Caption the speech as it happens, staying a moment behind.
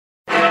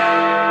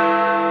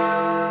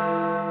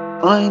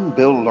I'm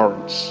Bill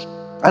Lawrence,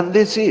 and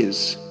this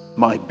is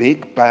My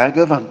Big Bag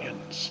of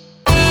Onions.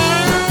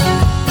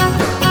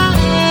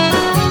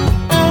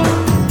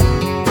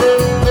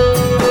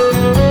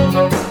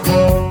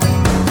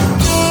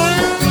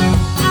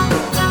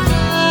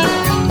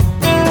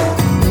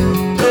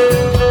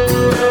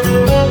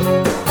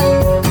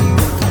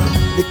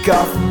 They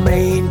got from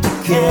Maine to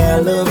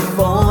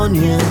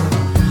California,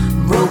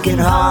 broken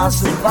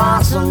hearts that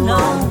pass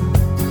unknown.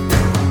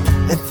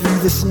 And through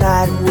this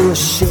night we'll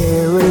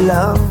share a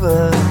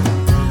lover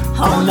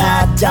on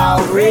that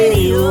dog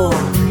radio.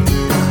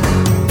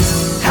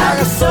 I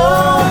got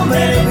so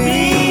many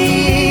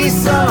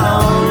beats so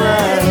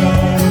lonely,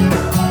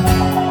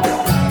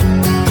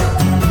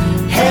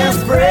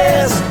 hands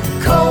pressed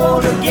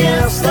cold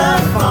against the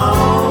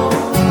phone.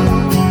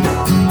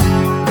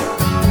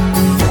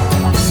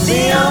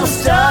 The old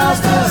stars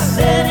are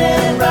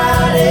standing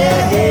right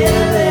ahead.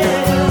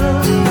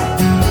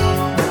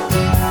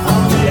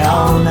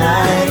 All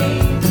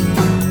night,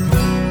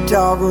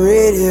 dog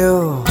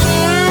radio.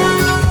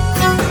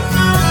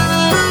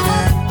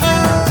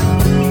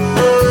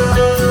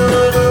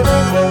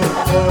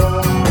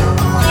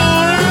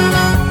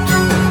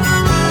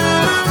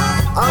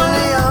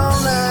 Only all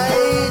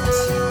night,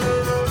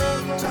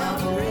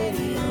 dog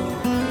radio.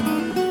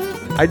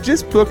 I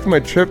just booked my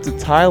trip to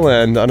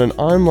Thailand on an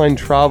online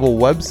travel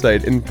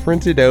website and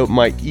printed out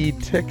my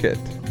e-ticket.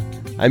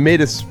 I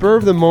made a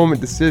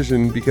spur-of-the-moment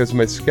decision because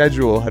my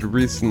schedule had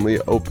recently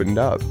opened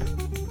up.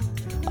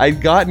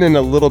 I'd gotten in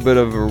a little bit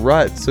of a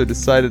rut, so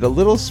decided a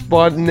little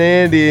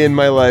spontaneity in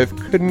my life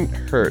couldn't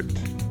hurt.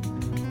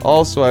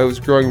 Also, I was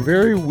growing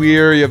very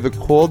weary of the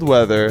cold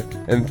weather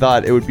and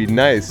thought it would be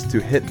nice to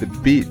hit the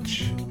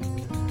beach.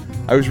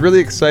 I was really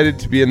excited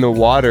to be in the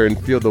water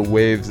and feel the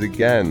waves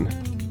again.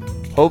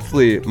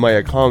 Hopefully, my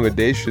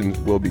accommodations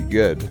will be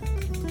good.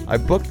 I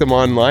booked them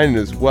online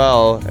as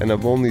well, and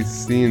I've only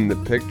seen the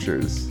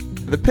pictures.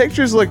 The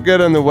pictures look good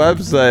on the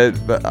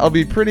website, but I'll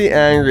be pretty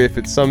angry if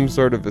it's some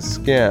sort of a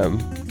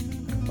scam.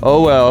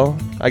 Oh well,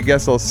 I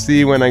guess I'll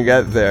see when I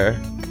get there.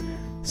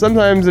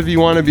 Sometimes if you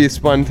want to be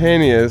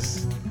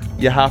spontaneous,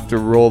 you have to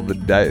roll the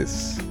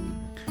dice.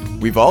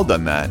 We've all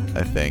done that,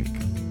 I think.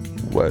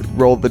 What,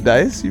 roll the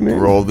dice, you mean?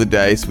 Roll the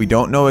dice. We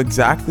don't know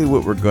exactly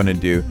what we're going to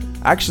do.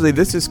 Actually,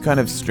 this is kind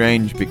of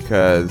strange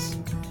because...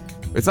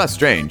 It's not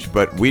strange,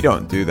 but we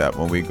don't do that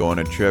when we go on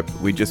a trip.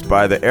 We just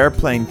buy the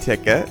airplane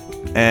ticket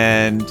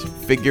and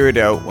figure it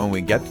out when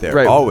we get there.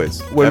 Right.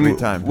 Always. Every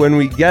time. When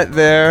we get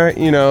there,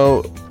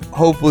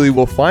 hopefully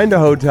we'll find a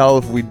hotel.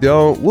 If we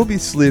don't, we'll be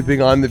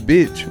sleeping on the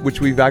beach, which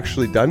we've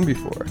actually done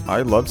before.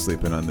 I love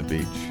sleeping on the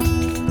beach.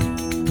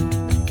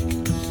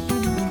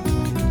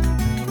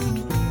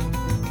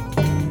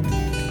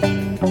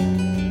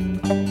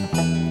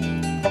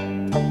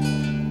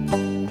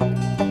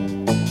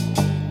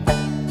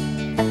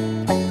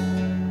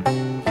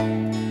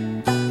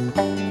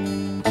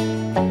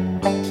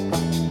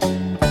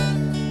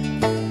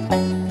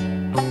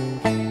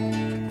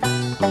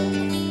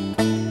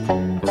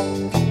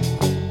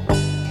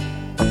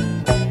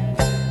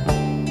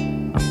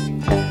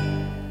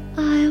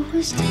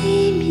 was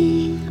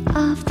dreaming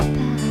of the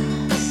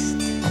past,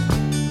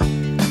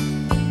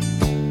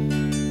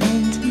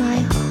 and my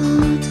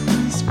heart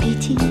was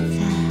beating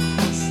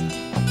fast.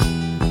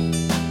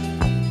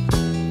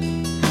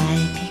 I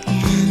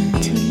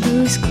began to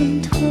lose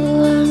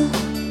control.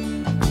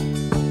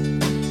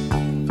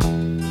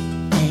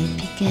 I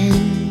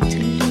began to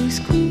lose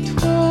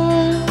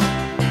control.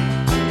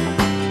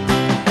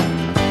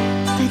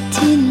 I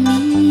didn't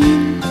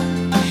mean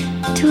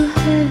to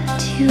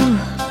hurt you.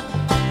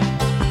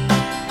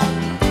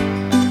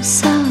 I'm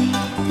sorry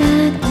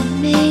that I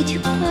made you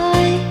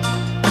cry.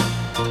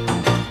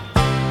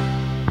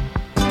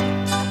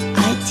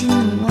 I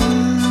didn't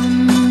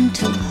want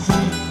to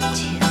hurt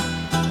you.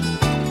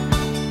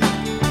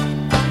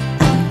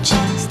 I'm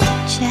just a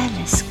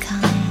jealous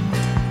kind.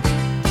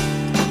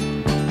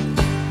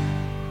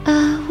 I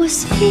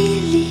was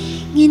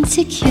feeling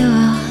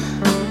insecure.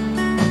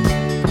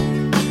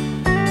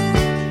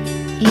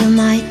 You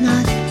might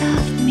not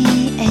love me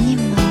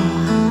anymore.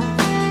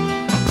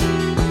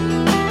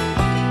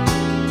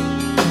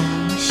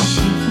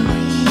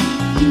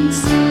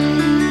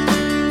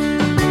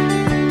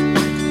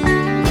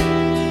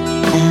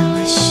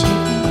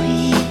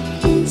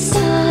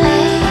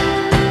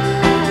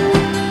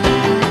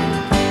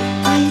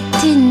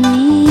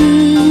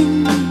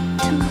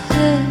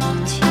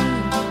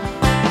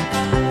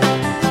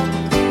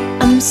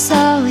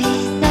 Sorry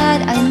that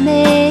I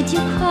made you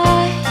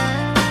cry.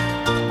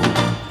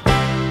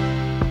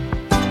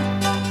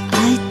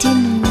 I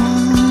didn't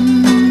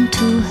want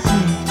to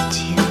hurt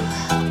you.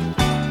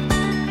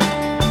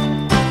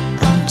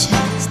 I'm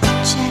just a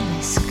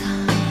jealous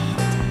kind.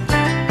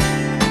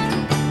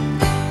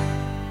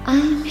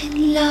 I'm in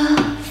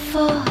love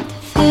for the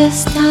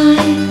first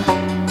time.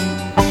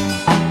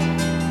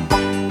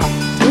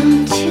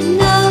 Don't you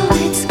know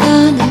it's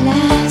gonna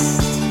last?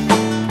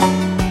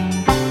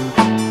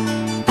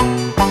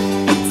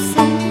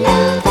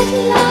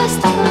 Last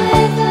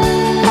forever.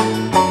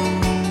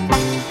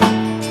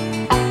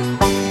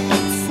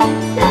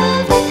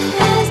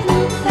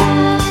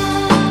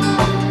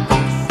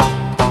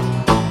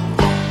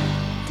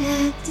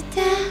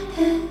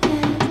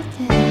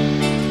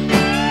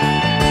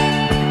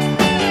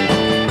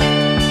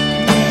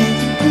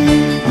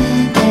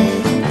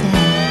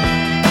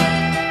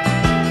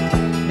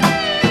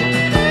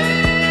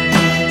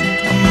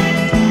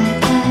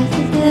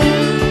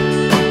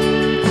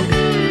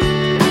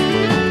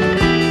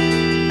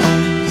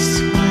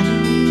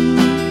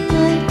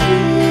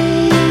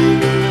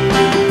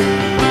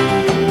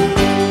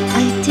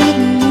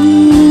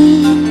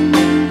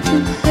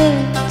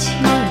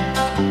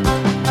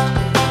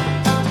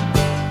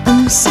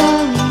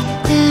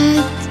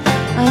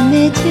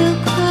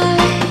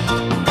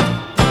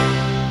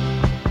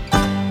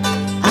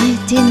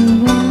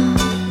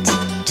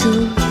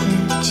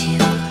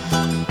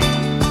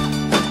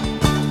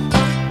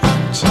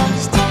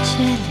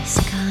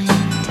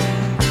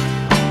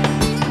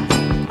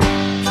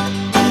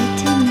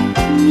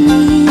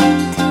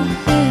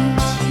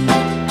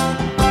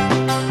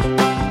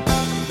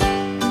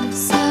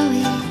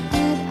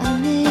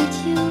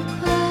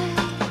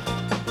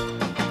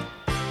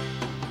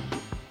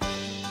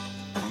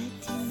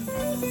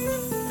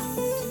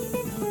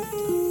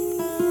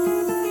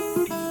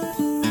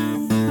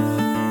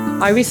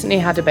 I recently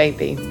had a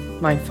baby,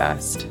 my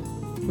first.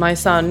 My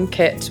son,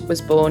 Kit,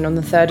 was born on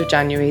the 3rd of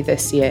January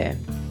this year.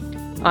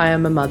 I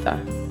am a mother.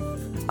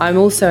 I'm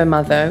also a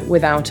mother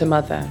without a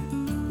mother.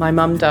 My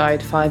mum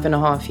died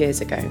 5.5 years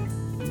ago.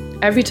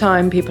 Every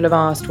time people have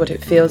asked what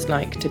it feels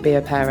like to be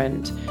a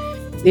parent,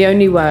 the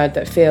only word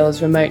that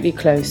feels remotely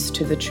close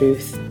to the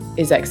truth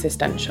is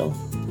existential.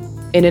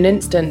 In an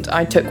instant,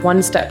 I took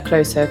one step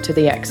closer to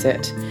the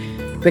exit,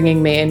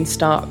 bringing me in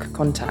stark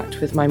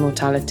contact with my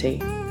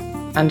mortality,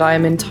 and I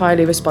am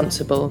entirely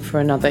responsible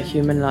for another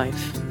human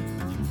life.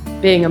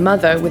 Being a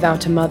mother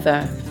without a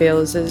mother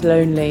feels as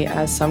lonely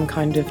as some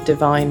kind of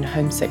divine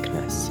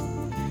homesickness.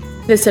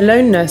 This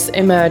aloneness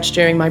emerged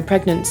during my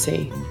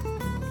pregnancy.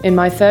 In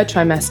my 3rd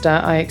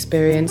trimester, I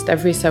experienced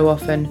every so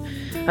often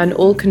an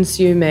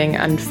all-consuming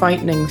and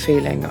frightening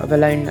feeling of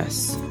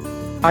aloneness.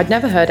 I'd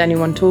never heard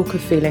anyone talk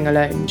of feeling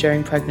alone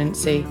during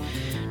pregnancy,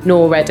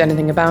 nor read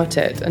anything about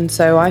it, and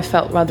so I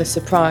felt rather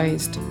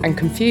surprised and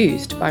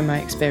confused by my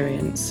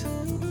experience.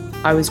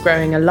 I was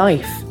growing a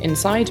life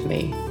inside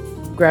me,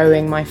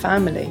 growing my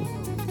family,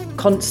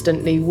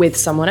 constantly with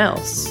someone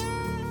else.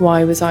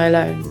 Why was I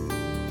alone?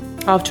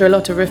 After a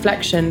lot of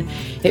reflection,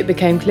 it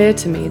became clear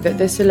to me that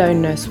this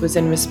aloneness was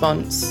in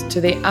response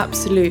to the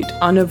absolute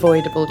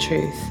unavoidable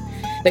truth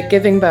that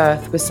giving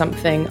birth was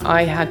something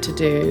I had to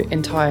do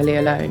entirely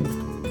alone.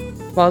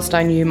 Whilst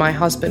I knew my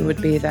husband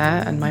would be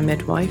there and my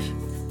midwife,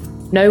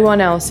 no one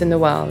else in the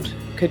world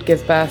could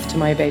give birth to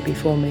my baby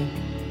for me.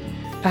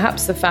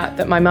 Perhaps the fact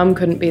that my mum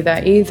couldn't be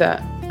there either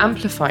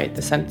amplified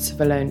the sense of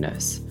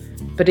aloneness.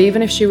 But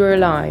even if she were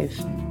alive,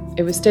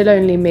 it was still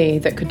only me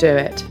that could do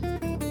it.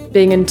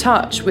 Being in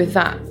touch with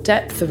that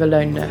depth of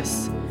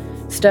aloneness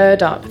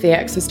stirred up the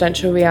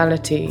existential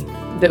reality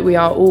that we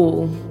are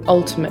all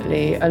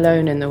ultimately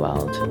alone in the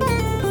world.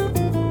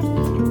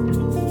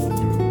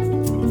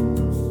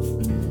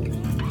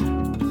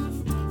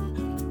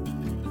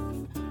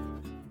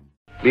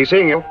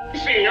 Diseño.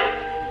 Diseño.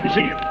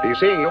 Diseño.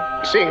 Diseño.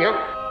 Diseño.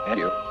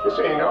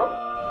 Diseño.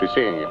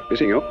 Diseño.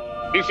 Diseño.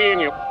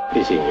 Diseño.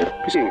 Diseño.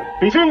 Diseño.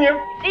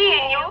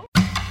 Diseño.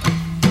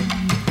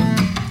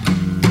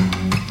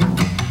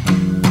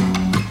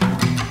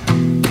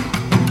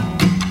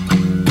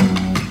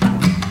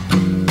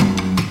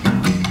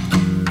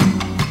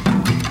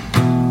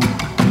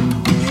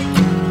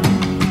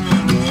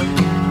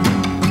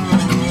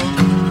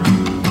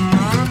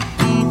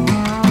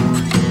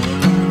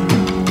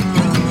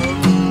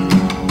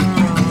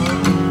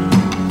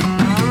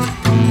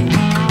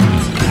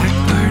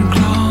 Blackbird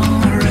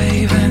claw,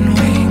 raven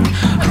wing,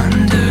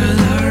 under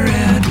the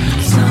red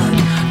sun.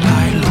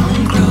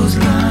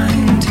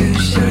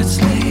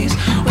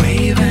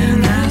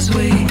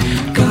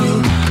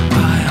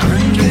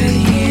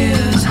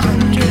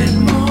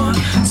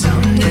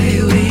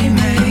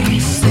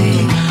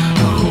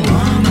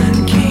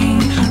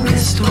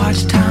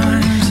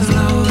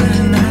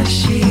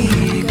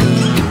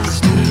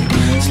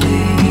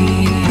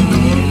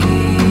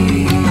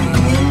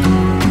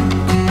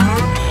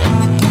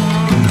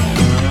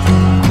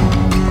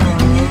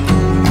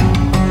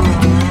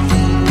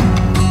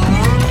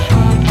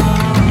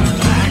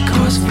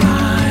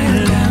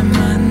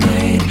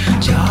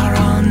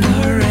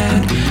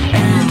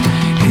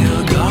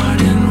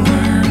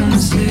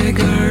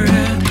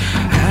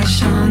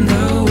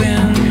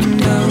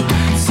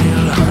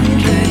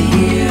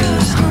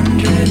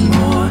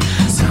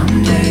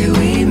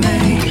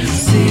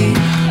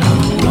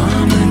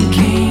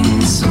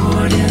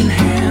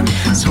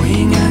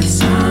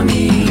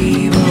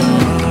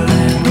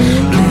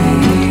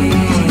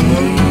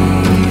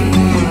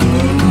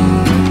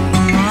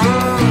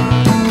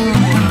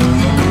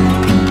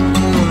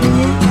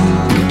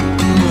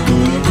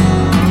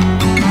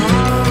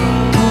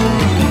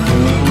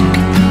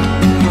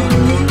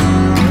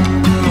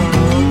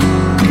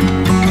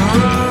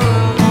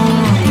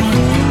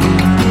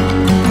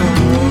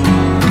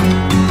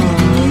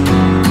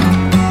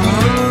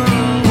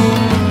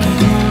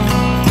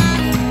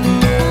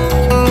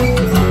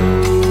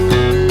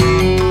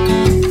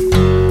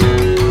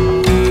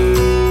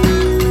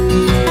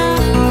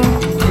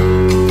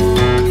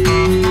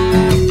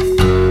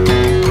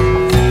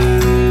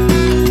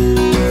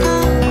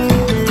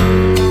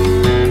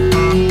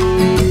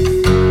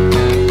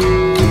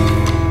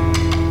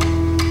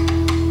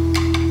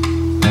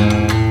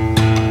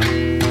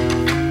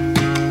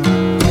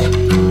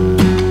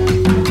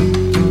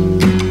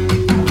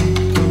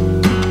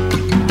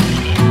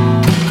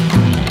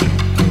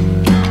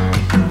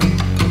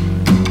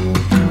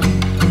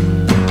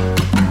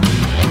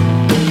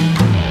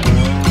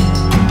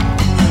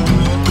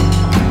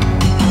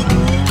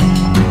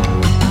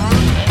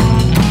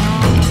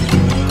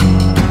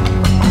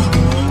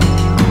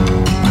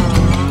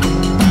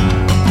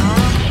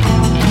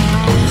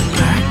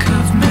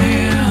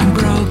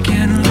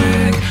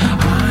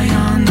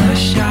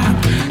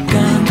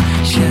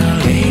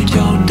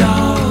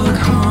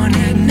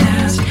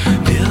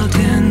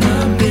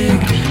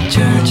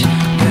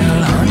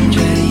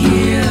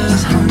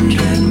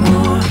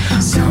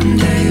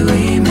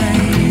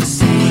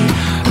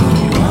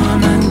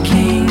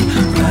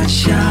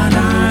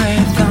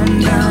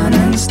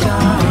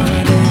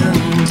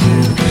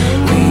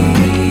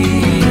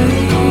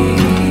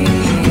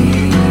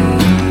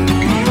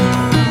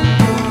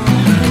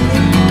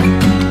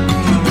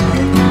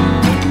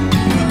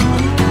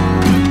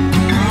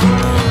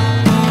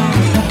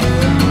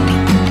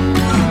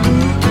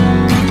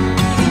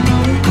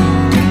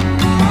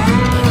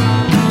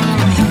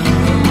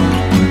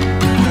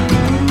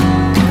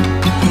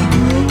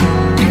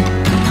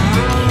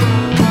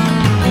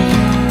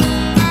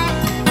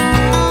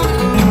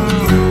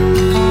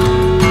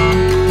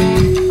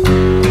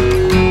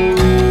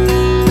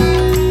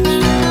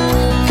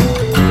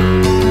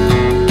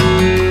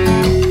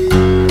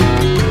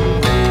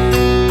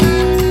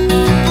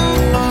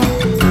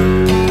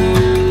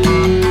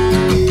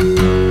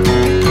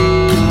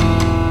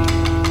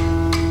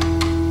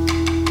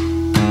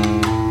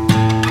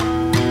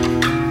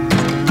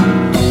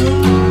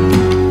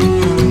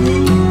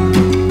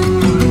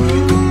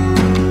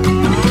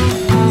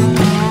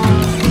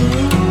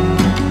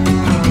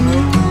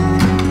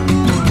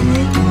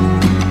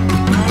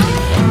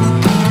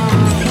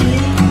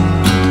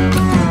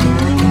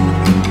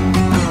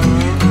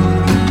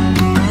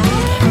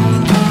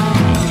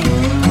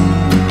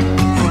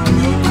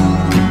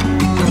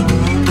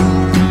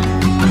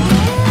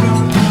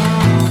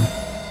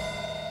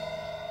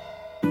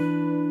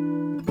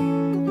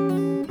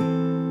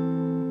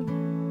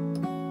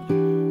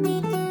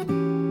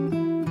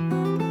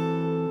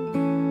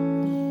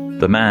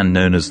 The man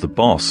known as the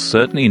boss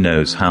certainly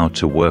knows how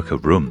to work a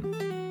room.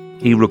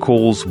 He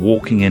recalls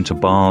walking into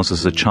bars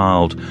as a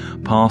child,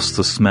 past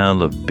the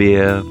smell of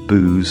beer,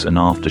 booze and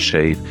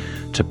aftershave,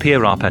 to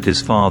peer up at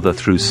his father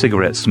through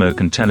cigarette smoke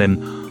and tell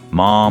him,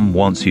 "Mom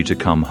wants you to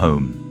come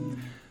home."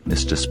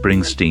 Mr.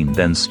 Springsteen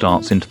then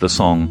starts into the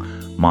song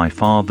My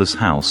Father's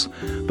House,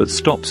 but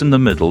stops in the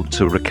middle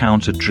to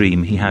recount a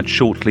dream he had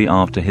shortly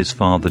after his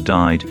father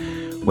died,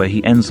 where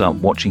he ends up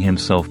watching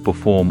himself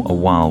perform a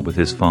while with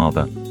his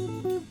father.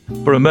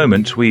 For a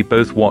moment, we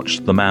both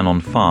watched The Man on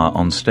Fire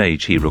on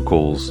stage, he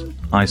recalls.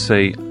 I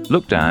say,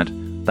 "Look, Dad,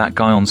 that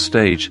guy on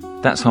stage,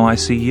 that's how I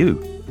see you."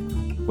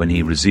 When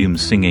he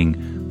resumes singing,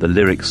 the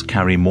lyrics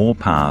carry more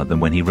power than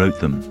when he wrote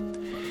them.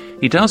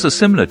 He does a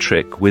similar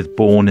trick with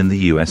Born in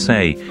the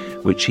USA,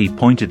 which he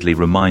pointedly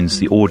reminds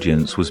the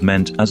audience was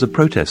meant as a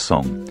protest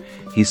song.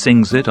 He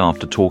sings it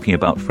after talking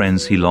about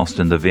friends he lost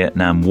in the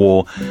Vietnam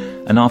War,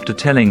 and after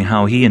telling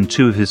how he and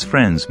two of his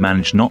friends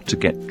managed not to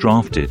get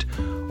drafted,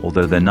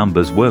 although their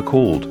numbers were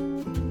called.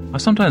 I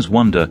sometimes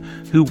wonder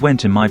who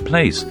went in my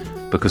place,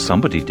 because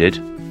somebody did.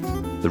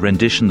 The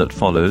rendition that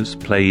follows,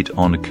 played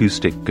on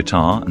acoustic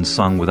guitar and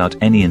sung without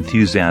any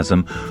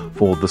enthusiasm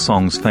for the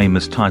song's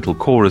famous title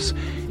chorus,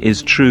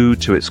 is true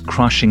to its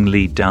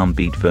crushingly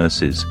downbeat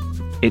verses.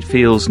 It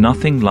feels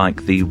nothing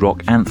like the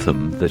rock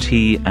anthem that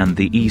he and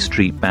the E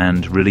Street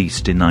Band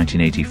released in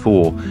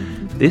 1984.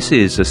 This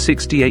is a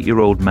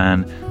 68-year-old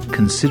man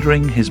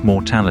considering his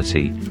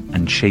mortality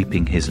and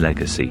shaping his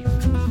legacy.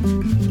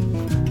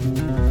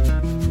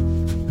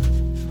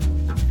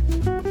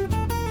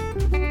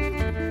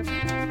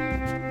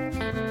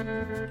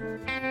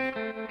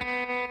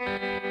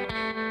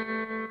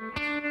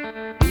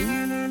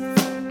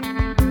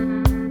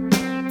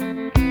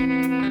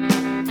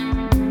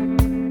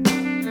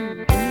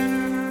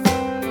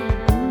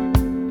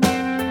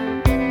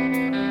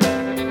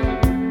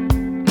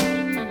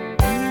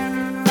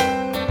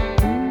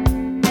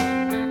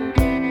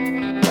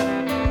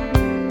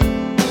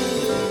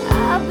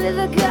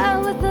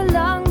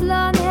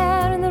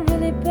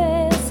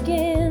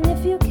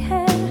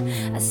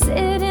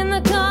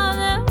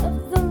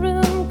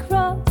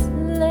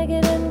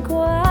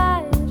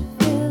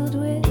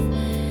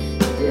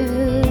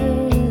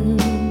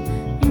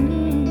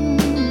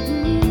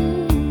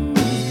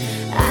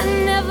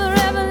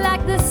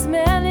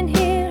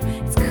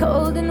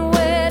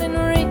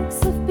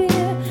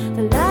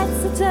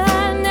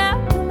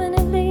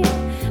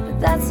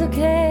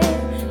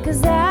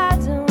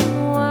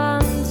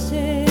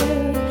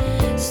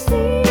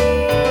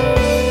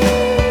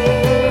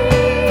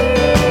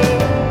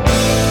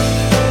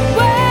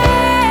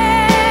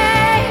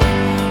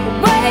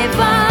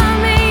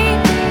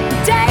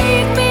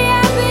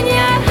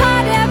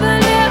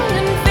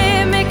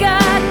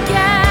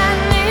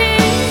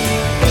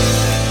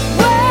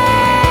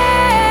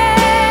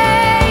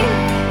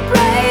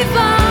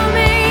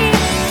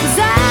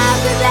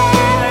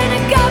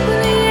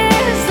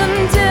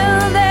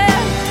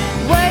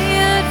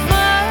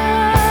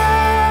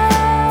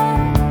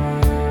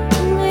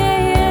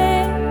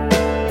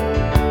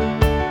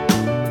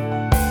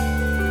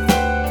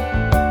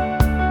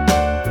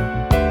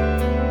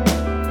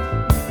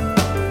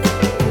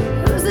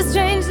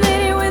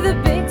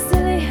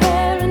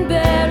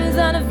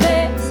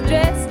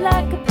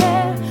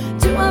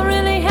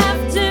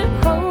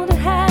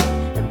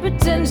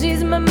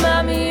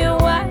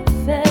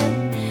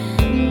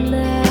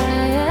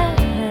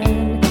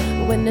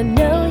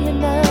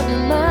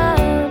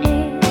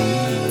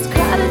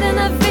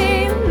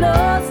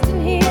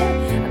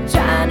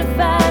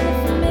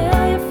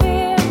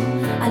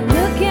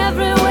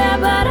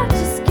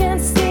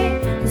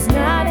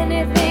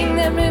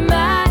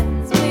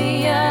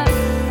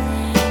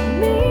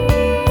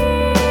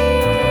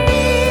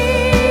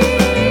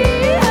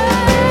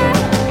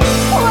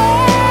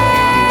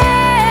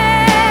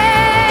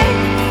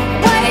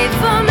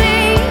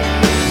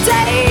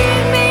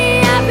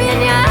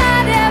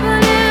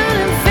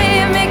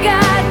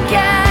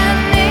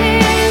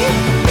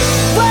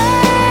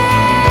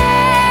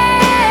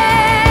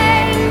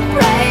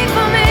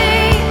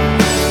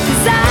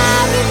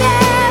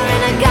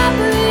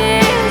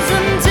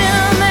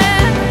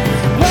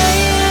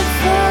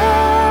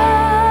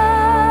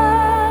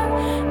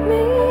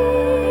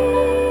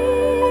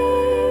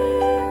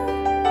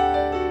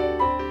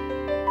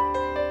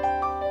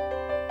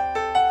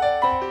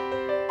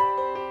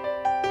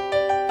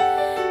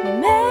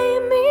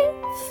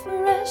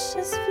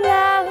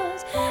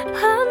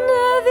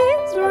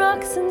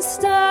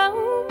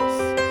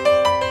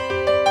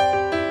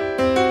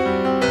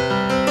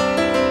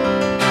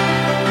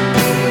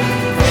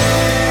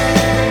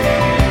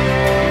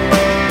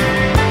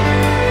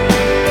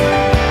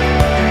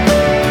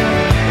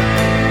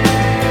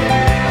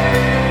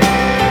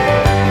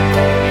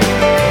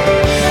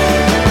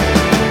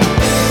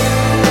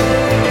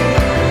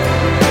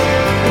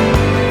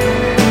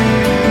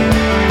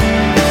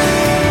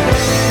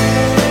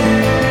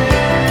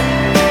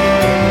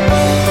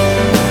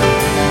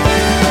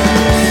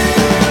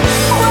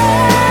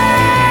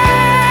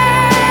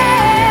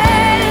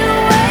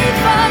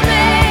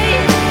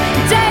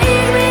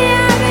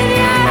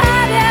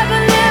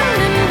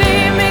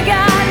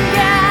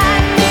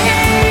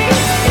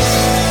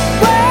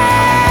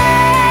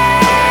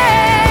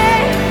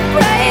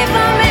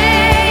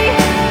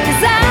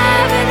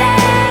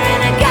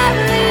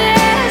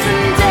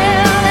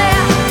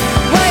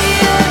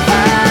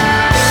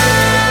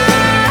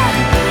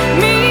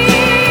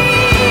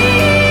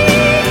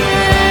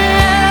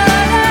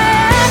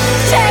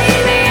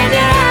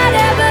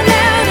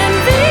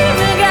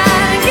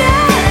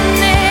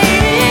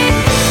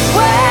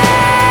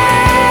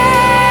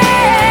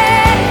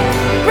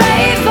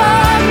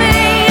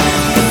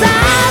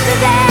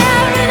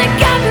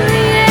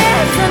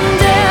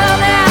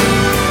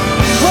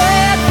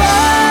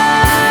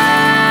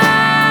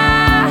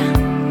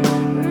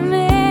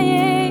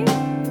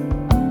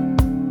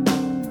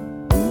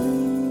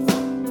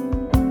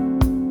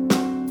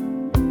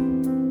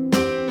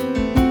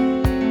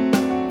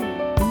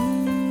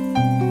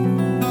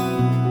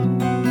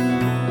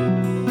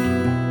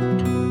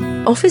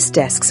 office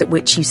desks at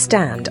which you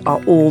stand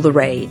are all the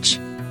rage.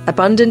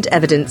 Abundant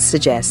evidence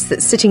suggests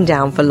that sitting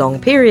down for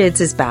long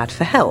periods is bad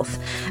for health,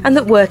 and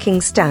that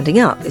working standing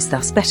up is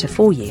thus better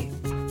for you.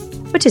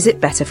 But is it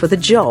better for the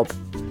job?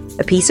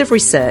 A piece of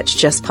research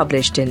just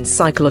published in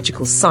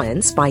Psychological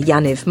Science by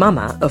Yaniv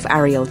Mama of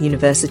Ariel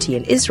University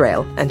in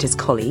Israel and his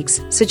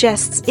colleagues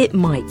suggests it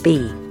might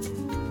be.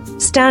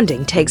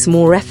 Standing takes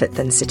more effort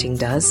than sitting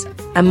does,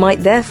 and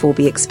might therefore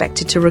be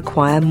expected to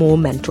require more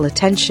mental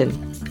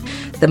attention.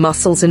 The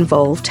muscles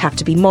involved have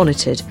to be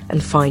monitored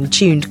and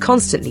fine-tuned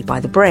constantly by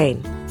the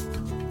brain.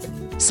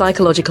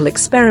 Psychological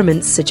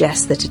experiments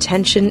suggest that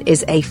attention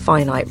is a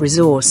finite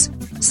resource.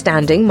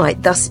 Standing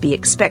might thus be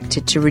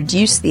expected to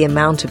reduce the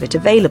amount of it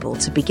available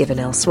to be given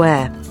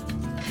elsewhere.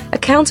 A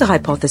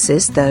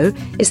counter-hypothesis, though,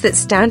 is that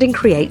standing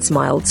creates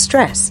mild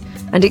stress,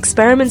 and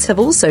experiments have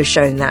also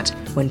shown that,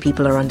 when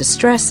people are under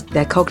stress,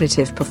 their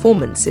cognitive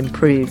performance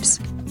improves.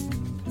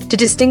 To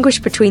distinguish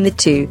between the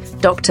two,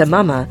 Dr.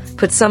 Mama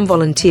put some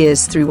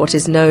volunteers through what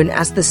is known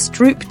as the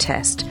Stroop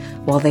test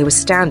while they were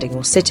standing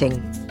or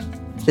sitting.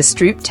 The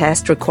Stroop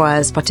test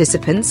requires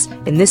participants,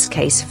 in this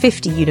case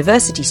 50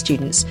 university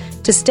students,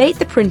 to state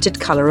the printed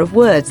colour of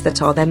words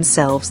that are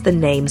themselves the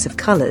names of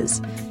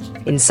colours.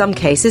 In some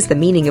cases, the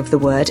meaning of the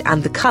word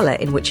and the colour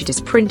in which it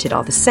is printed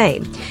are the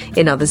same.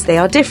 In others, they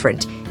are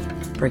different.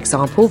 For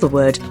example, the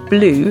word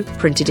blue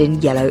printed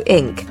in yellow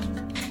ink.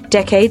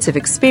 Decades of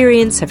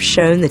experience have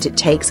shown that it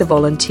takes a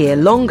volunteer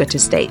longer to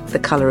state the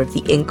colour of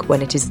the ink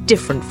when it is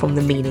different from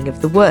the meaning of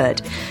the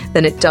word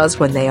than it does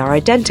when they are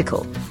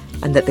identical,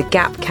 and that the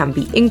gap can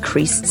be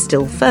increased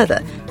still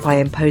further by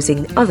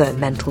imposing other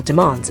mental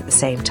demands at the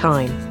same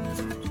time.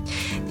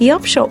 The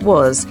upshot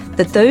was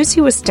that those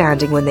who were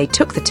standing when they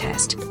took the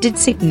test did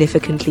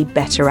significantly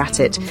better at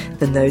it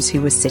than those who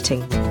were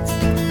sitting.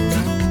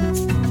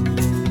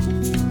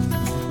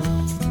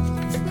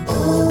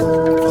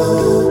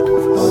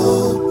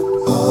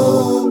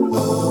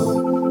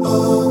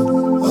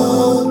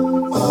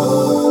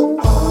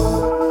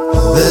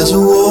 There's a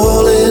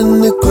wall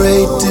in the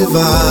great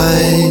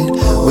divide.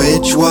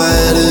 Which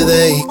wire do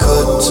they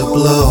cut to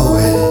blow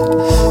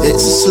it?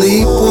 It's a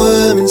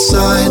sleepworm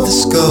inside the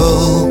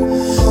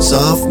skull,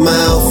 soft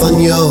mouth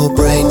on your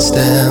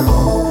brainstem,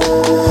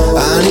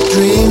 and it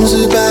dreams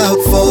about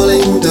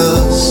falling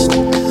dust,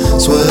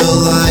 swirl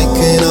like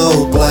an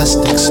old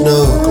plastic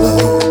snow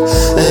globe.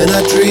 And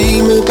I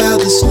dream about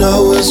the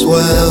snow as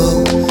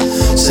well,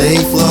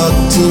 safe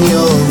locked in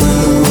your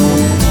room.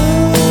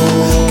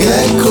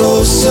 Get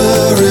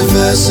closer,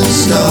 reverse and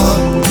stop,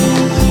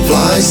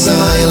 fly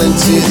silent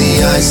to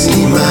the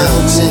icy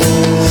mountain,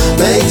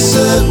 make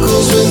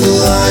circles with the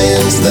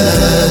lions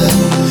there,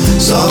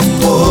 soft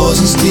paws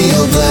and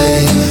steel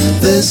blade.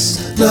 This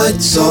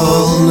night's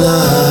all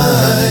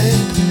night,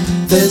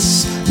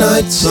 this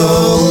night's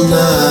all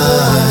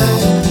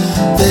night,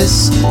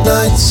 this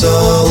night's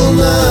all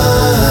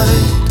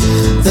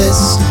night,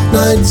 this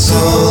night's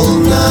all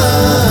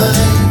night,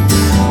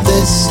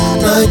 this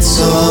night's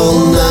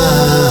all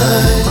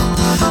night,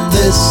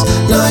 this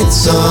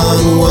night's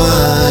on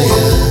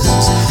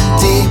wires,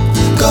 deep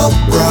gold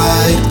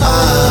bright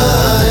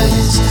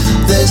eyes,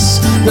 this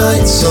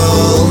night's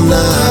all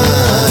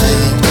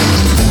night.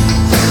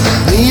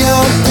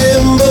 Neon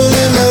thimble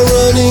in my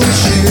running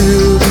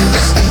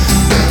shoes,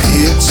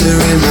 computer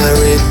in my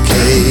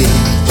ribcage,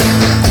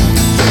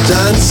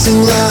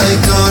 dancing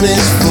like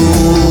honest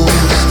fools,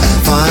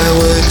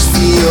 fireworks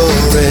for your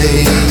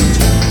rage.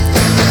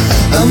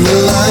 And the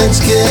lights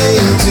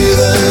came to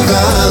the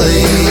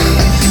valley,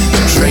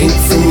 drink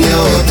from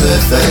your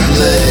perfect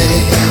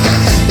lay.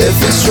 If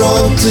it's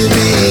wrong to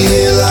be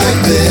here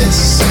like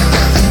this,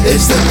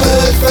 it's the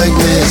perfect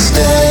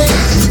mistake.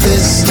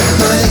 This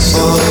night's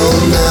all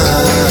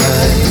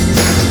night,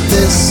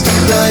 this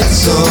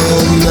night's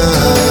all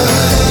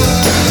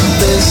night,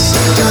 this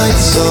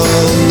night's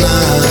all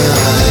night,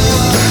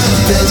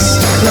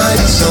 this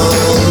night's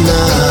all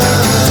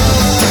night,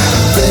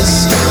 this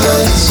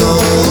night's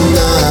all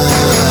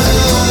night,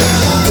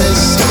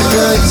 this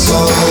night's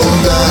all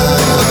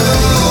night.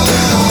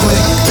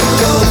 Quick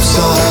gulps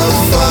of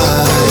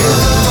fire,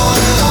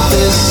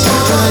 this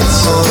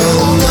night's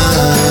all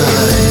night.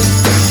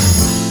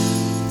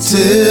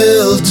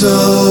 Tilt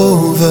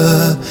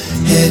over,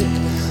 hit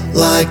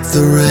like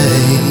the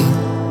rain.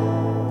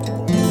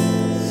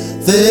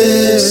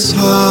 This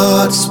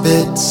heart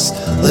spits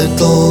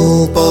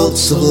little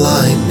bolts of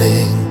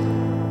lightning.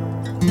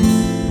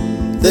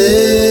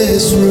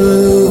 This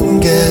room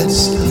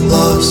gets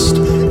lost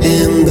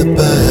in the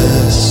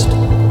burst.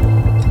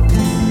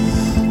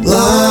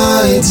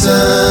 Light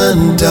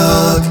and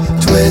dark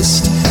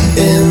twist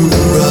in the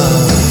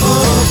rush.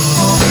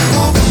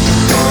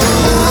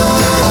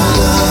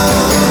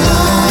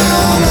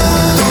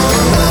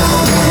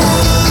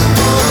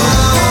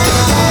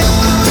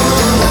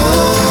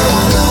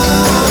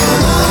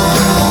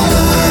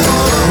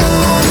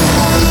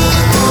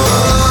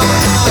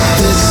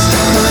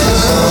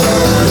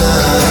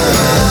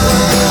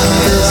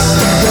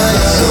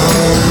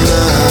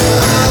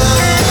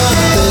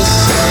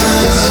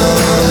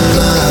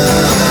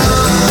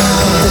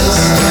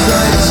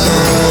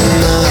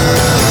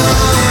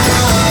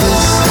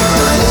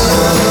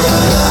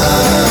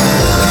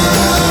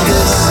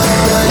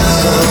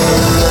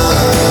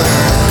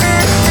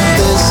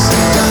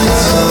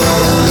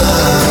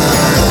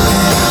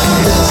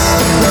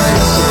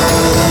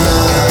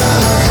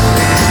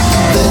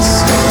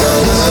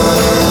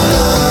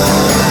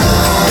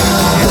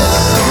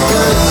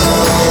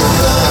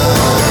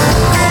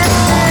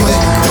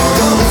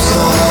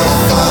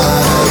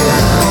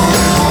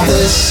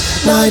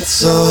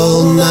 nights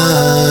all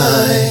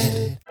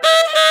night.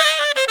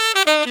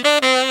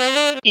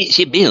 It's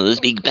your Bill's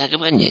Big Bag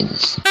of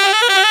Onions.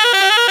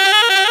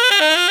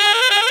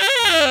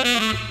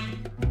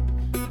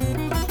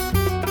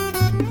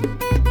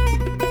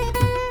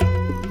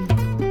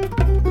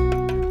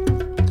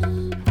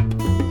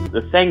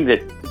 The thing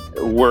that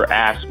we're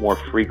asked more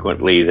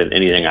frequently than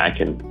anything I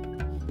can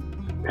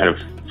kind of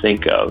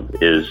think of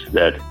is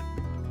that,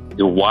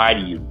 why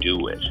do you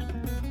do it?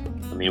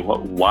 I mean,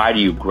 why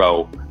do you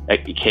grow?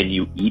 Can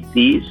you eat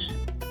these?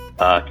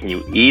 Can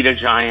you eat a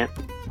giant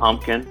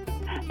pumpkin?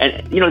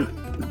 And,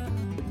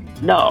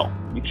 no,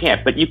 you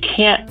can't. But you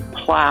can't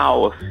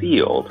plow a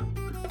field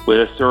with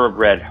a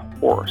thoroughbred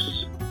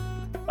horse.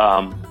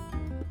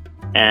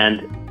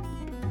 And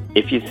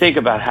if you think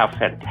about how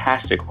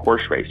fantastic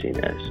horse racing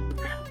is,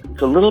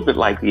 it's a little bit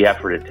like the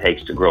effort it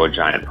takes to grow a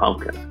giant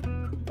pumpkin,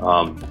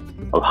 of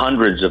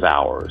hundreds of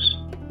hours,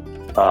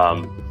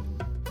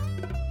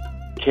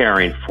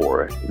 caring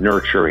for it,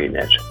 nurturing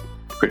it,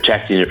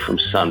 protecting it from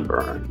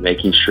sunburn,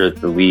 making sure that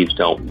the leaves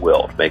don't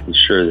wilt, making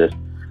sure that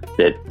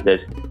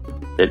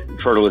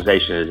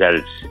fertilization is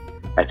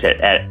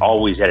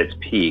always at its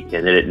peak,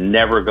 and that it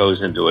never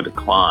goes into a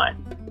decline,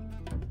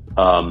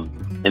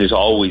 and is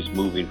always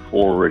moving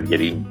forward,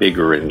 getting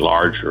bigger and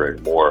larger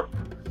and more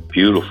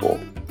beautiful.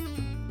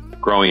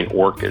 Growing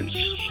orchids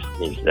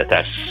means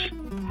that's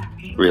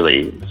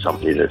really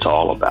something that's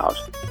all about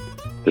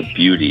the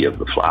beauty of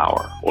the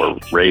flower, or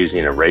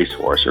raising a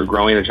racehorse, or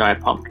growing a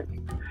giant pumpkin.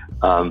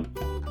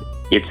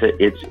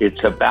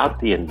 It's about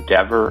the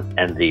endeavor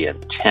and the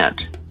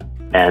intent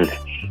and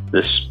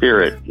the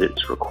spirit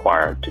that's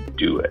required to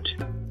do it.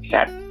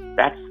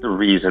 That's the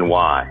reason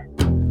why.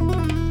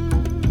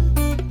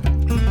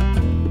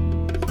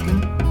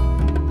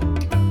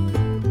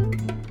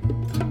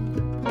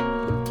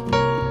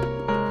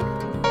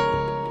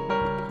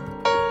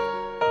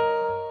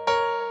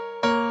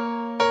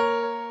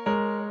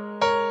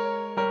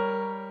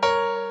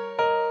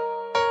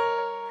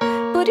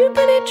 Put your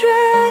pretty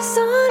dress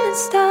on,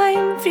 it's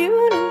time for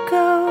you to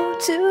go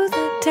to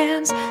the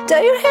dance.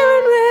 Tie your hair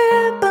in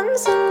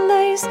ribbons and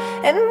lace,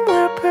 and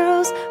wear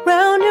pearls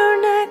round your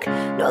neck.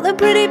 Know the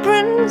pretty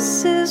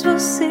princes will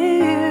see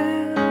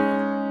you.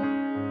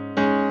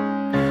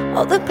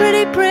 All the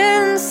pretty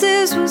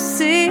princes will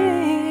see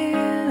you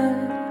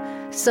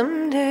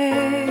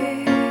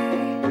someday,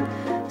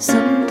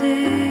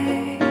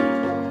 someday.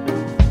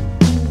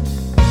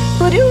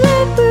 Put your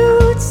red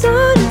boots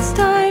on, it's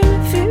time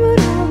for you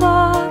to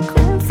walk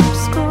home from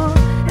school.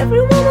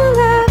 Everyone will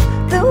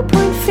laugh, they'll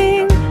point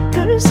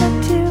fingers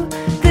at you.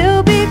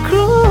 They'll be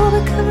cruel,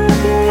 but cover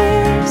up your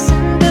ears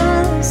and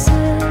don't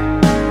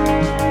listen.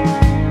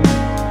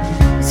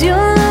 'Cause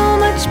you'll know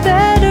much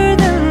better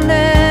than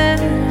them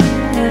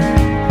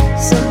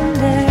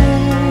someday,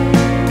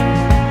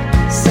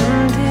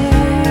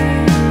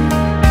 someday.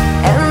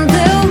 And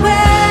they'll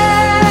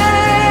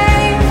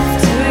wave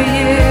to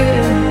you,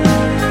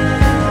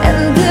 and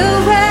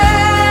they'll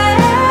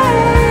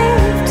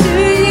wave to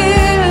you.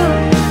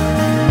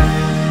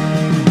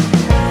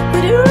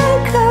 Put your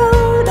red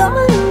coat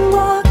on and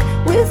walk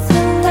with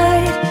the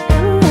light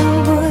in the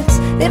woods.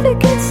 If it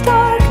gets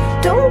dark,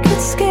 don't get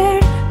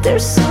scared.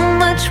 There's so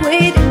much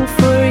waiting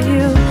for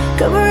you.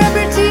 Cover up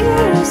your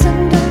tears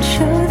and don't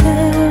show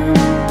them.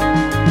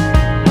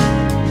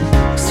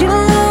 'Cause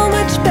you'll know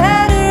much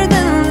better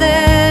than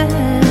them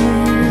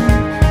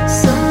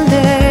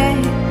someday,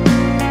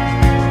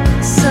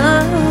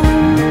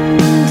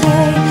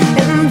 someday.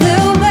 And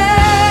they'll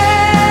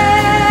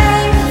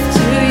wave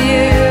to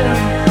you,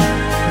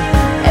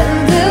 and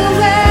they'll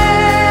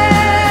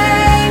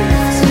wave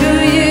to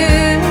you,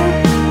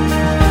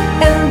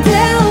 and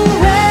they'll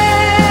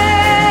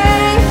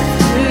wave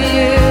to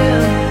you,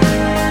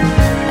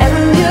 and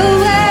you'll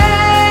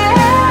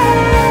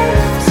wave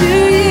to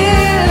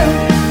you.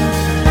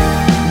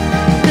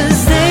 'Cause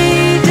they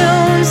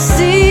don't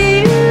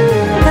see you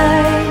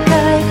like I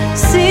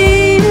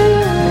see you.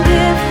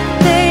 If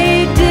they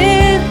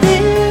did,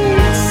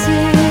 they'd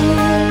see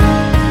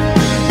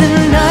the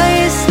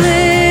nice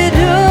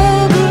little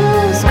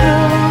girls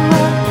grow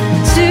up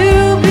to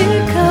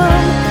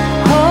become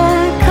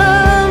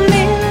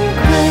homecoming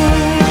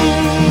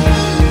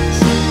queens.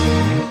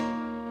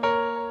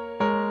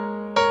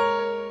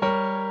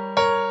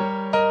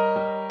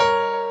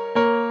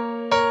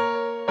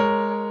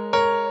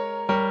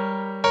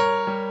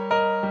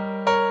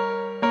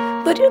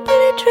 Put your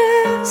pretty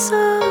dress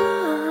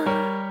on,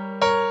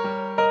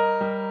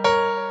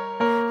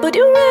 put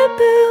your red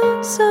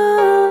boots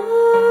on,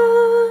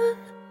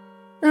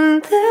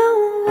 and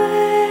they'll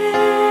wave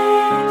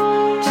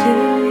to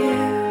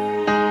you,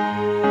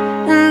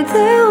 and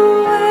they'll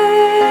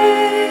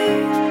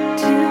wave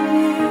to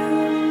you,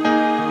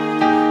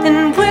 and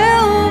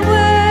we'll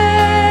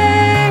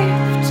wave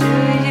to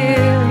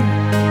you,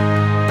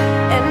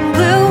 and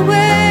we'll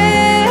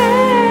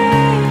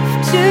wave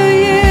to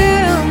you.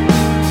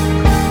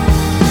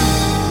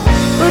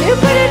 Put your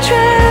pretty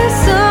dress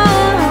on,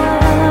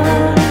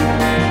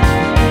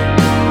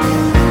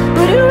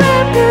 put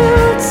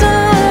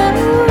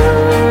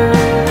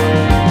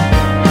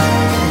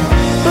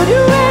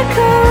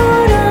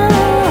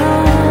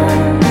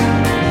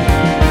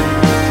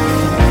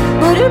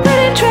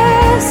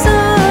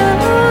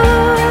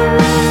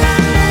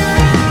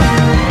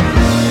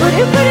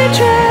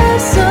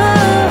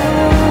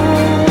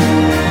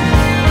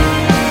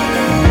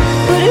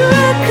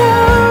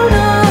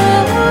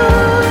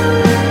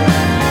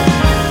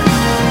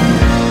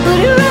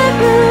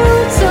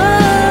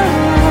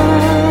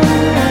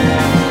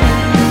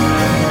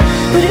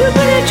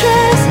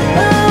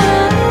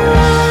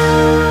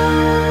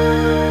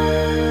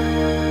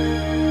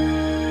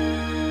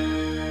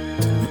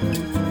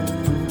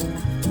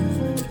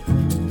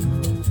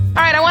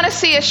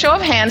a show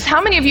of hands,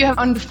 how many of you have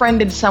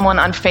unfriended someone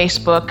on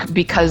Facebook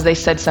because they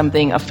said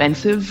something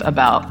offensive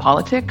about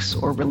politics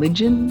or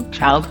religion,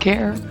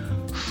 childcare,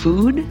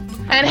 food?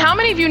 And how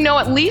many of you know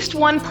at least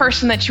one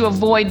person that you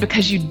avoid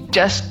because you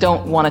just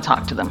don't want to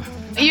talk to them?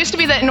 It used to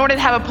be that in order to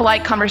have a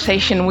polite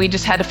conversation, we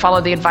just had to follow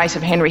the advice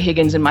of Henry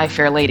Higgins and My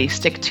Fair Lady,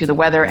 stick to the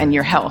weather and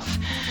your health.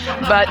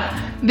 But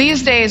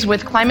these days,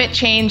 with climate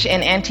change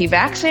and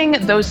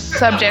anti-vaxxing, those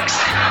subjects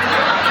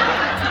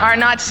are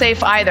not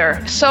safe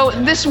either. So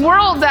this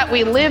world that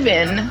we live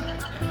in,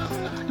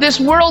 this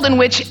world in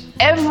which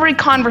every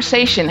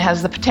conversation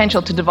has the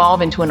potential to devolve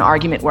into an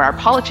argument where our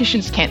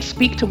politicians can't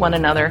speak to one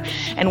another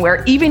and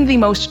where even the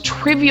most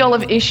trivial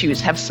of issues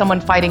have someone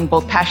fighting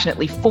both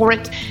passionately for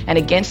it and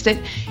against it,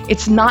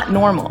 it's not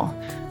normal.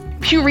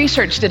 Pew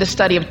Research did a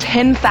study of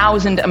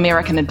 10,000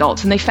 American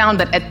adults, and they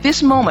found that at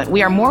this moment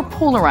we are more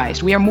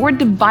polarized, we are more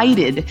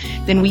divided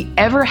than we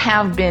ever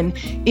have been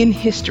in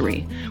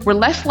history. We're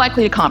less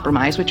likely to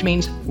compromise, which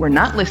means we're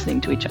not listening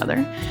to each other,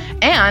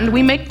 and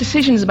we make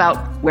decisions about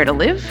where to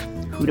live,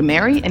 who to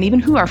marry, and even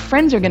who our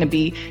friends are going to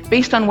be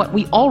based on what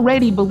we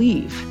already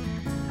believe.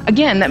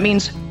 Again, that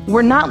means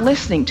we're not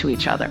listening to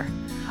each other.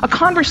 A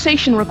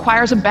conversation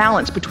requires a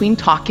balance between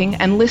talking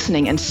and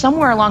listening, and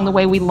somewhere along the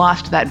way we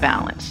lost that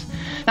balance.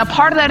 Now,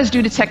 part of that is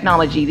due to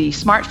technology, the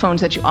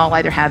smartphones that you all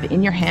either have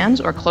in your hands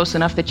or close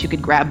enough that you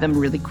could grab them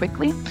really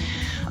quickly.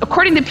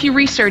 According to Pew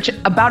Research,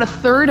 about a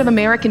third of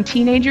American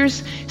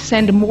teenagers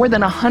send more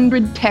than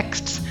 100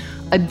 texts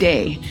a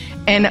day.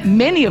 And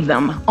many of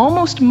them,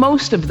 almost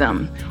most of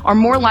them, are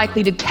more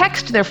likely to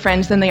text their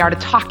friends than they are to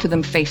talk to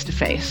them face to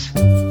face.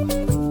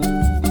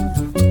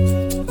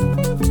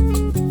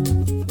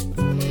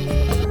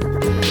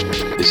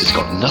 This has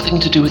got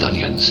nothing to do with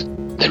onions.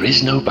 There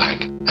is no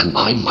bag, and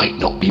I might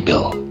not be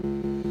Bill,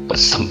 but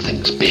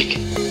something's big.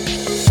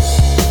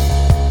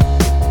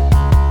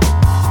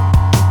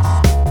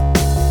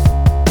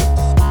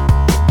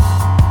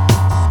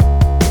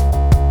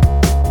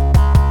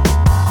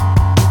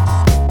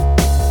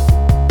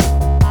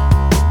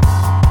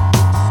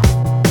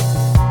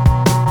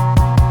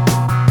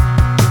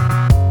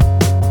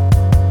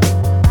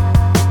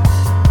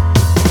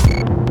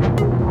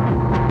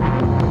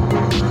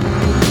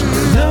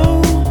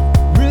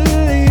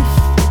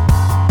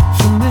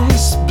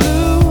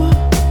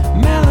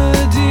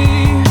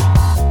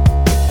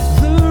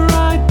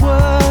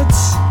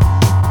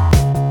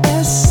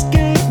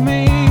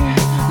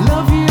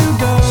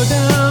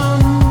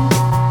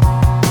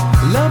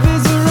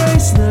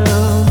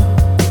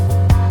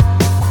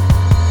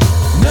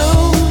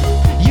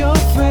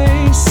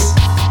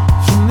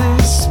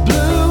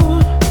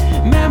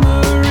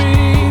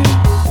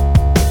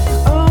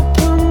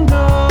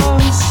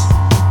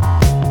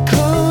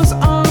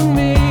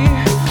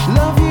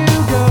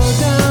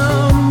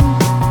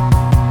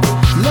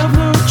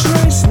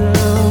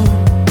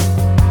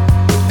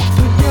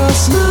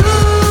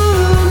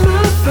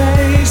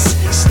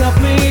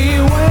 Stop me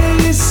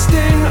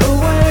wasting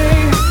away.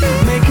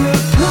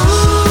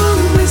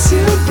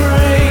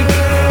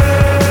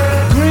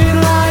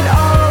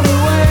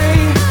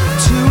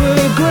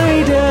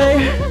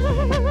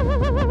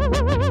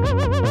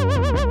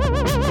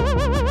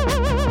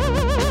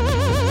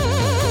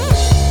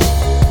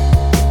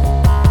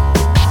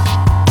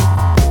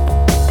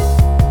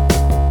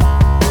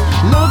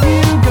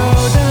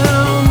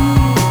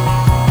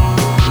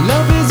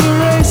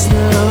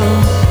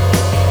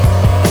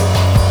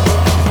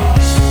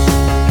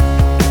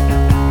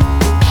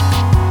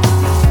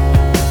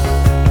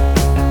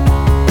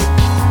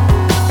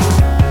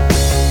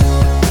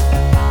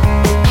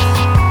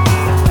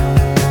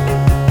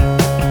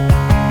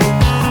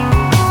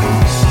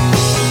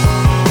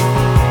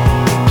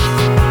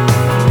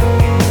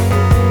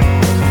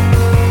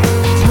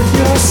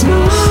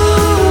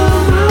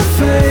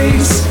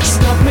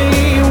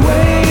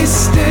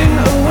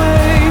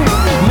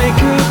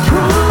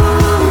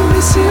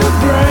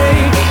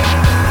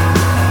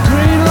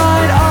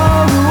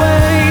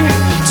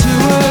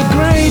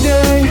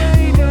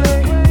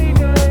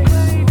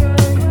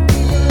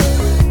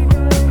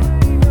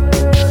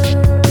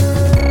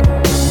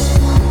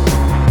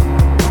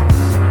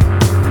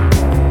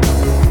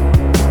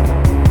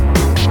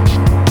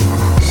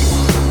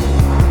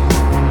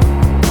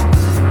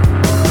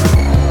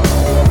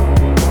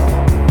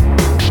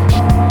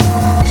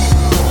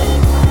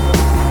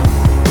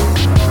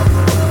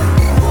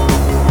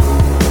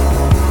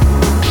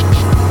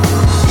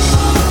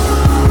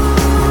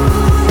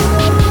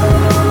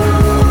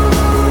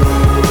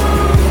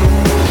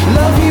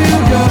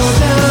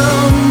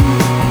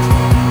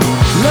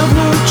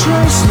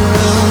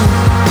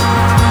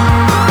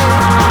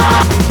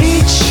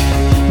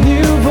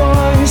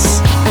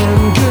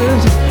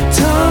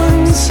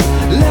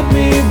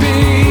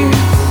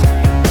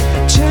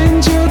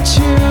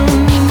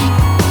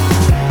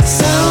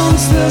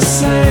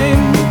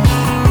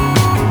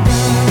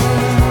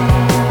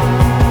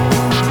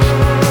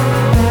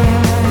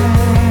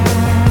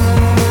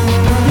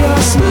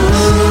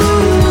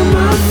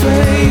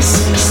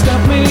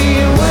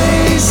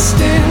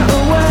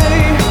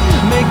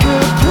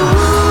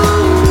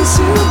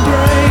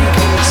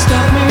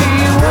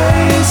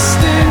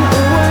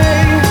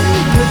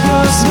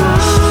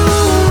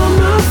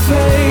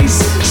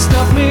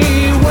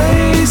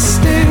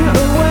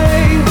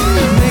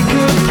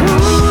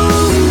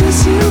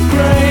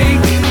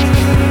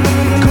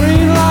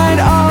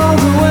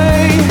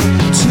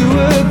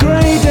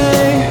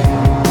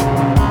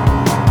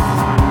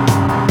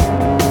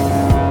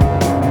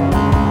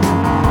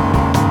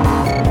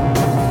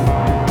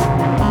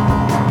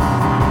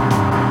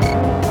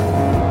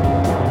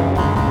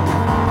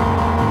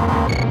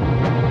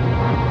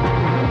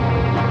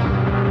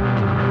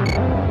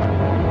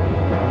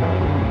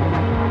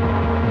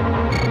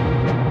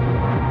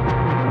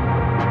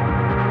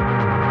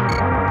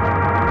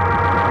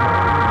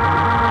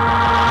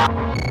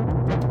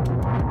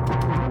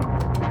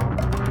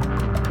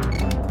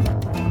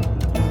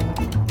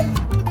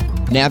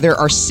 Now, there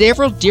are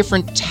several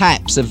different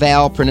types of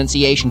vowel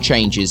pronunciation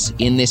changes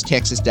in this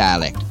Texas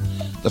dialect.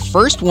 The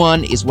first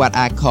one is what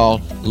I call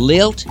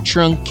lilt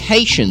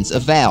truncations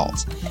of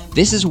vowels.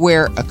 This is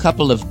where a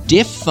couple of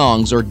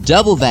diphthongs or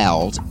double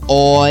vowels,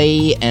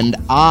 oi and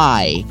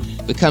I,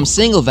 become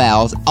single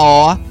vowels,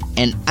 aw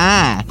and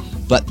I,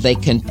 but they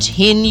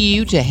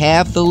continue to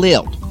have the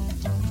lilt.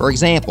 For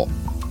example,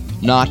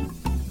 not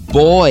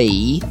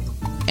boy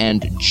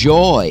and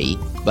joy,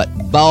 but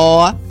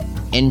baw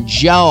and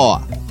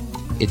jaw.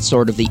 It's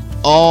sort of the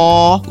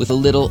aw with a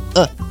little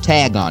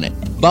tag on it.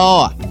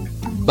 Baw,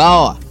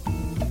 baw,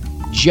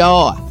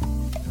 jaw.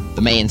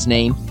 The man's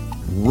name,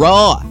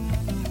 Raw.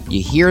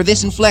 You hear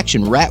this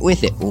inflection right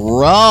with it.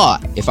 Raw.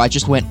 If I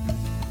just went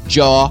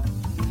jaw,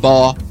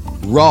 baw,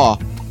 raw,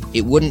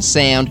 it wouldn't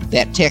sound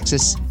that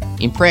Texas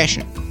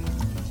impression.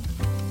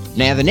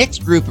 Now, the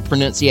next group of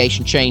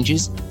pronunciation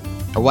changes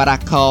are what I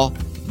call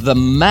the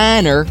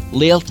minor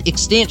lilt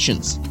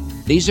extensions.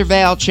 These are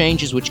vowel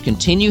changes which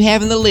continue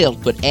having the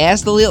lilt, but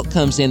as the lilt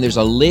comes in, there's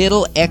a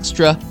little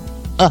extra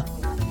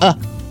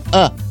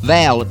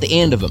vowel at the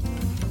end of them.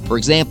 For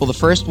example, the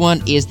first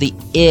one is the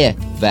I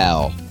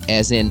vowel,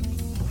 as in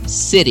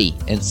city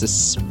and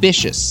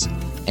suspicious.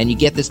 And you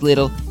get this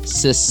little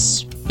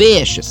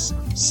suspicious.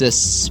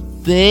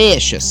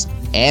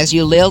 As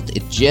you lilt,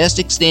 it just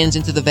extends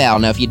into the vowel.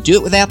 Now, if you do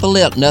it without the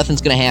lilt,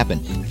 nothing's going to happen.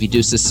 If you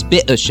do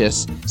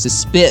suspicious,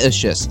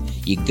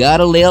 you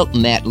got a lilt,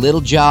 and that little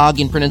jog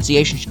in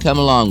pronunciation should come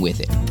along with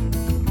it.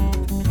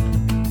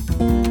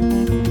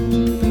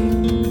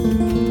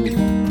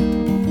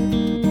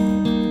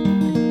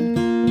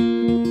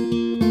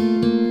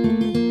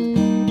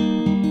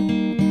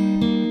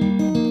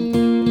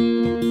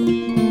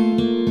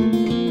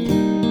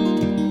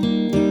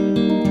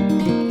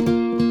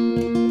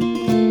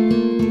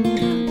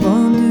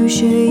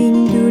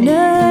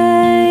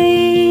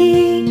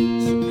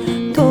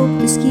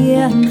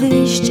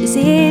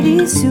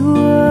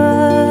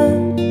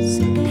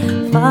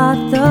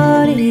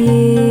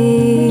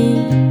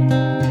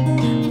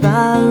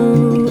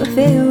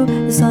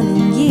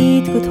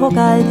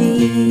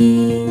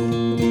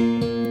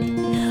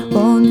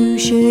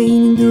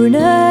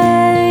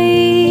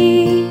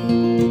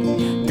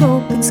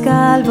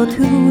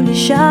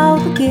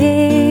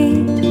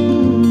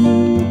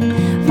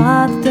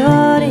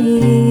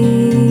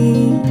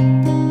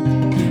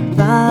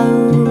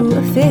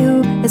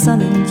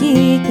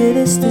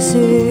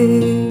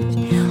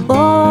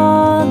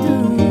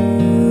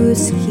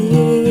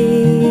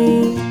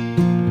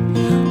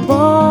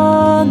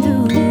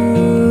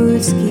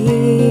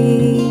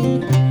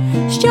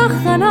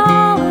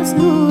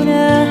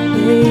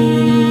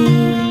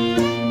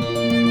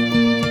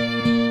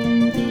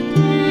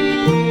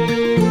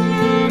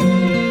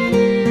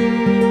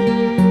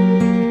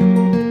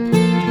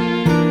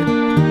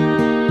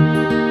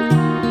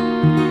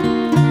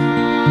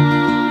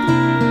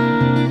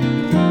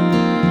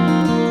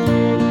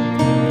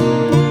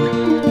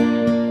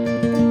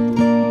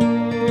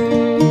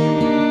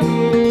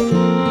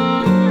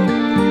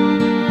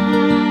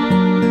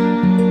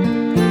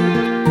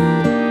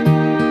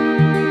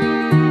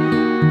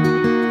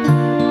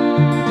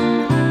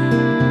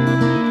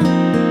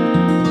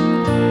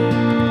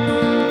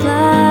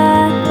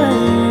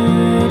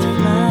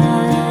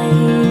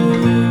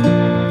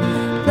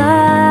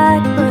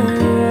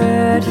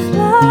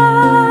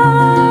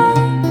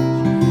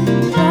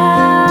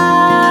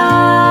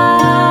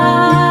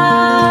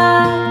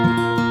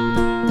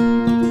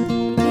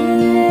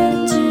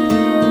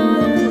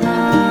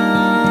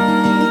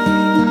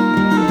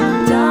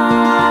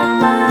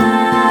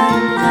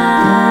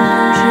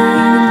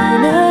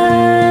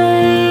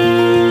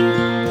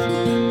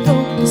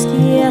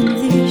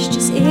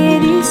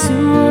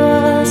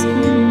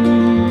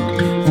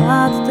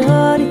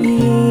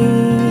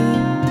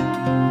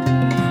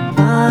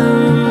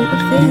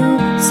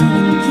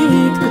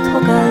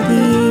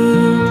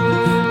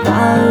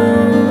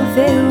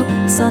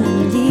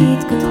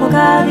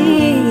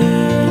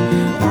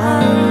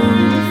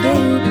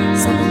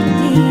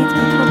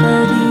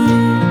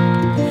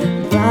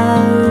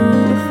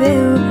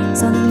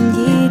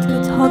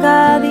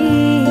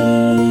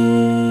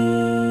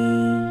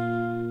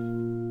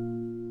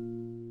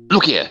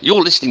 Look here,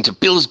 you're listening to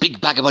Bill's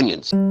Big Bag of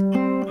Onions.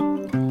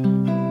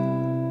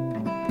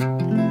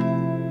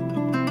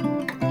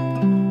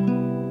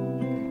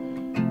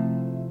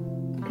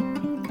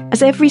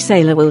 As every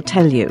sailor will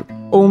tell you,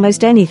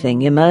 almost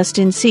anything immersed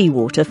in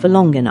seawater for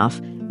long enough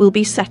will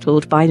be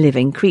settled by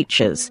living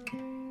creatures.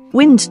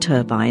 Wind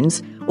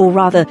turbines, or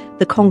rather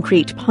the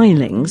concrete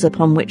pilings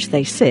upon which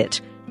they sit,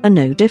 are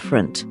no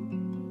different.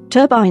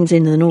 Turbines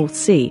in the North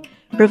Sea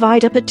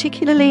provide a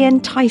particularly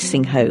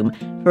enticing home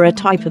for a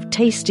type of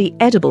tasty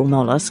edible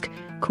mollusk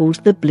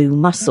called the blue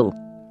mussel.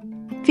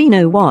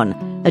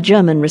 Pheno1, a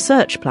German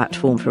research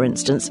platform, for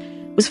instance,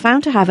 was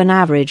found to have an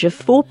average of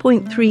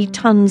 4.3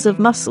 tons of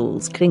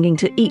mussels clinging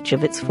to each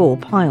of its 4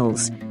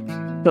 piles.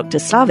 Dr.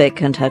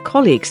 Slavik and her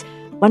colleagues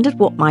wondered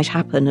what might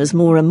happen as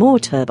more and more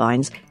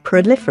turbines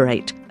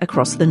proliferate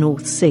across the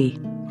North Sea.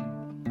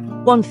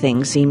 one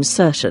thing seems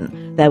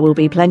certain: there will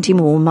be plenty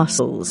more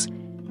mussels.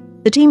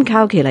 The team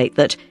calculate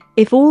that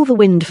if all the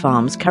wind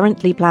farms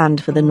currently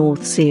planned for the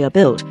North Sea are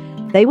built,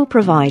 they will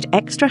provide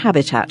extra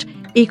habitat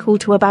equal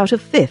to about a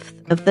fifth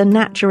of the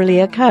naturally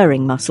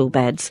occurring mussel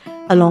beds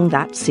along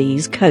that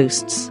sea's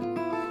coasts.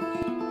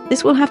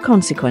 This will have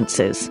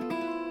consequences.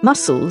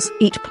 Mussels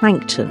eat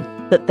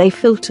plankton that they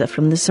filter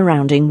from the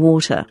surrounding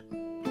water.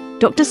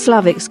 Dr.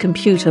 Slavik's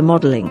computer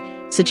modelling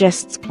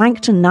suggests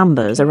plankton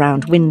numbers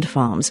around wind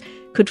farms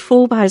could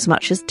fall by as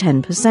much as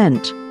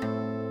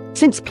 10%.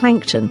 Since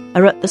plankton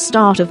are at the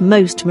start of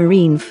most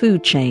marine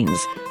food chains,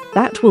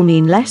 that will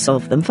mean less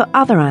of them for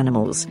other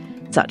animals,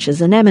 such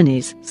as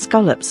anemones,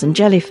 scallops and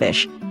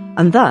jellyfish,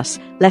 and thus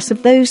less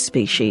of those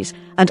species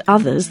and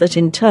others that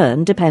in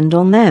turn depend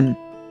on them.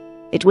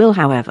 It will,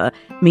 however,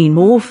 mean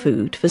more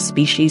food for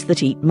species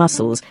that eat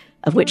mussels,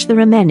 of which there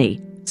are many: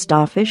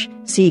 starfish,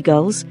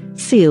 seagulls,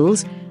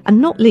 seals,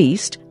 and not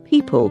least,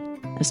 people,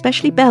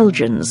 especially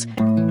Belgians.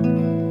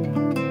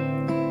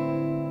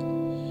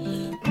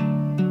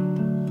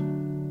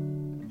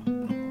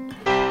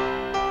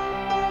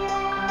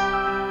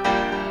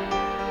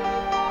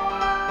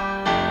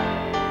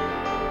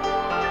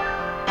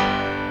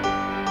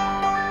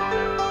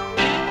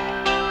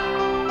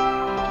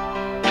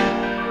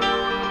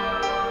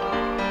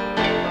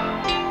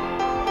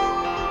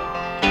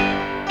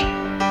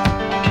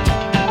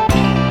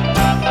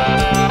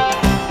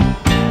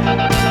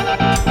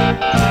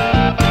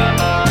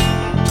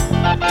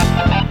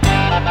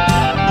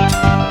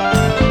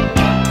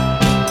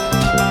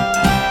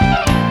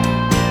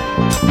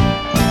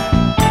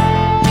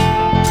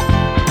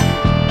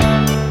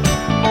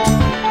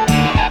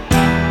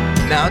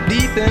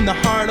 Deep in the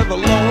heart of a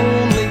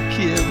lonely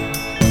kid,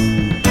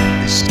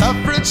 they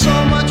suffered so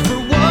much for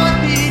what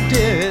he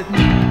did.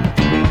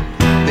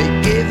 They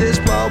gave this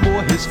wild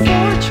boy his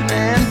fortune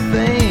and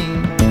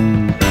fame.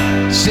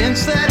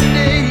 Since that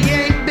day he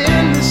ain't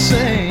been the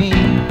same.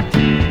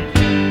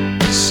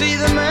 See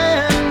the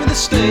man with the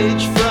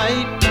stage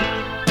fright,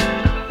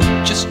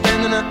 just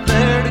standing up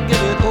there to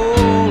give it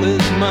all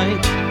his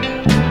might.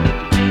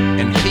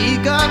 And he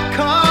got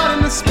caught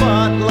in the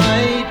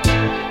spotlight.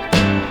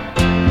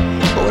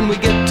 When we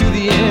get to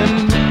the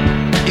end,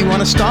 you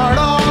wanna start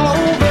all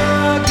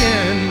over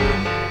again.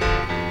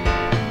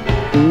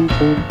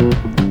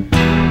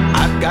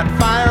 I've got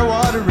fire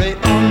water right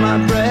on my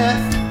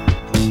breath,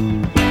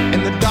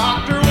 and the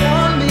doctor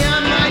warned me I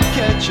might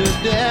catch a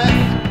death.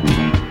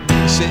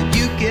 He said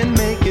you can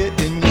make it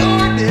in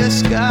your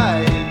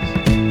disguise,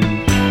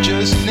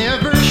 just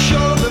never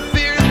show the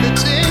fear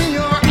that's in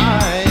your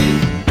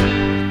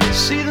eyes.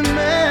 See the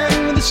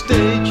man with the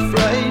stage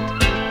fright,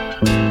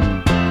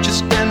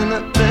 standing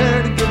up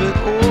there to give it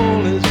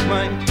all his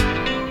might.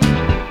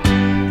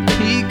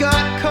 He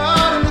got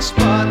caught in the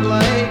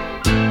spotlight,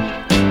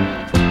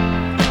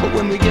 but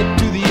when we get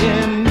to the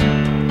end,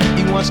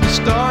 he wants to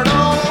start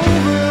all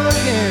over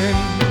again.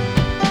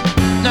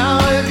 Now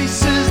if he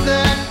says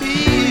that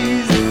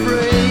he's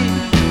afraid,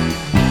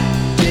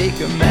 take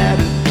him at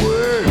his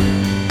word.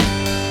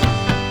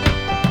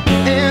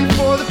 And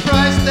for the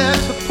price that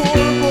the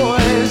poor boy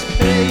has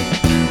paid,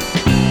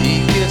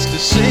 he gets to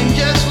sing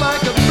just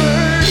like a bird.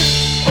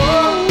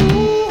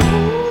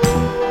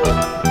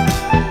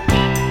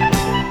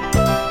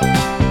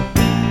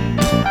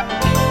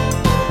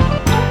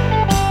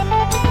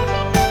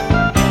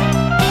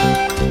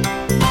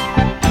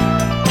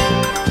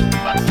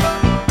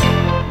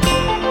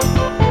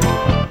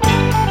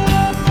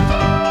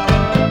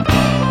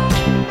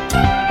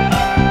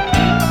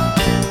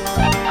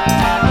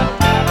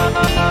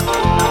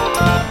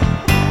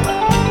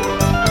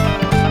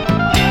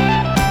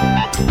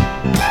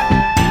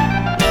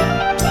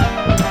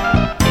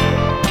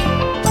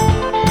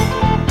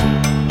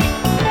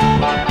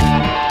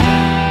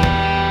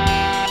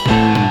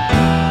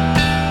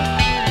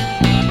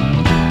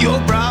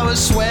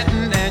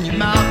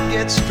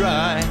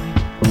 Dry.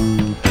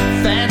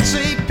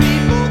 Fancy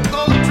people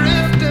go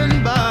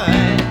drifting by.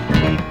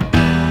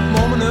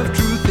 Moment of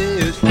truth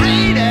is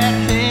right at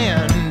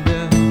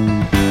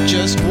hand.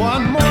 Just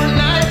one more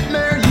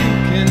nightmare you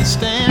can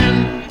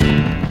stand.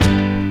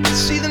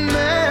 See the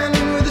man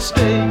with the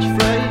stage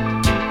fright,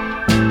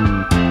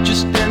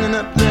 just standing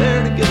up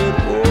there to give it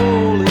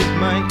all his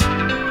might.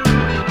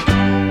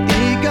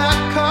 He got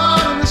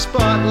caught in the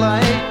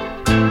spotlight,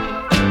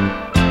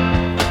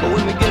 but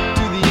when we get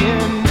to the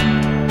end,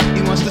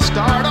 wants to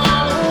start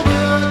all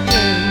over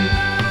again.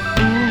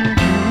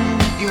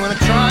 You wanna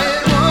try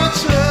it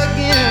once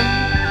again.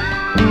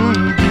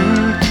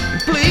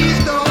 Please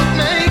don't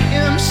make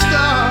him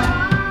stop.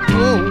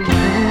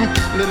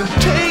 Let him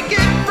take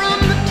it from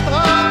the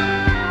top.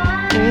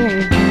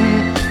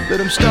 Let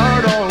him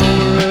start all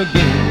over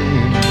again.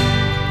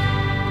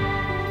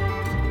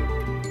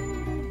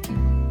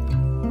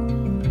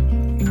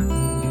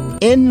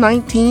 In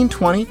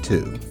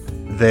 1922,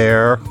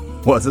 there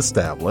was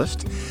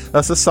established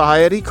a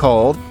society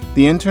called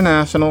the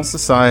International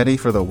Society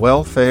for the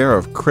Welfare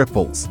of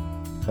Cripples.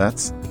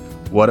 That's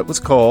what it was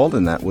called,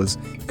 and that was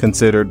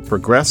considered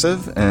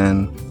progressive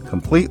and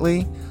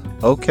completely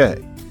okay.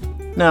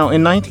 Now,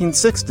 in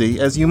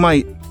 1960, as you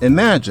might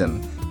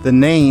imagine, the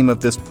name of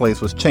this place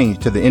was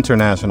changed to the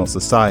International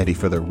Society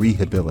for the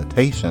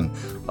Rehabilitation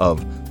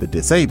of the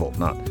Disabled,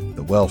 not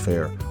the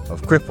Welfare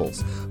of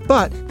Cripples.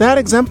 But that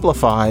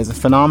exemplifies a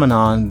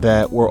phenomenon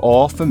that we're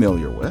all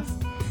familiar with,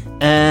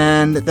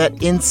 and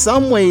that in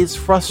some ways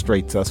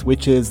frustrates us,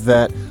 which is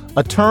that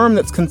a term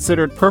that's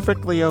considered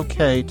perfectly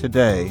okay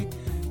today,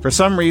 for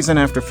some reason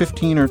after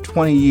 15 or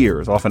 20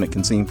 years, often it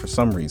can seem for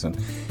some reason,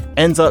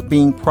 ends up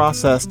being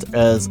processed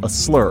as a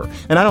slur.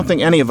 And I don't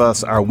think any of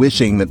us are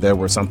wishing that there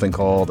were something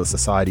called a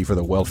Society for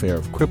the Welfare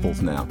of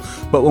Cripples now.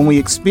 But when we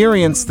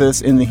experience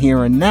this in the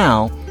here and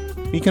now,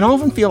 we can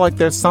often feel like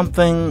there's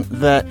something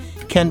that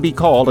can be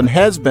called, and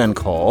has been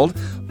called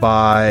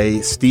by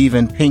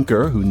Steven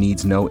Pinker, who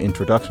needs no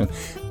introduction,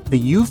 the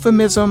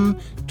euphemism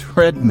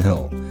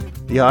treadmill.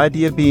 The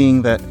idea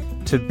being that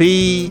to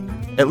be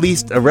at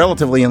least a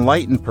relatively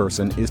enlightened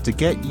person is to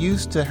get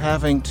used to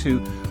having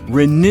to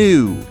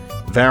renew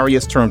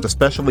various terms,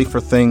 especially for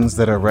things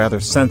that are rather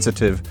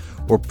sensitive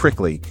or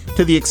prickly,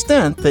 to the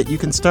extent that you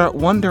can start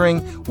wondering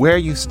where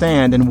you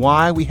stand and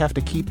why we have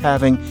to keep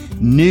having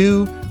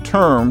new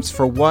terms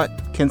for what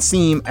can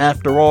seem,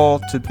 after all,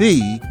 to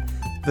be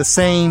the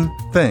same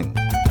thing.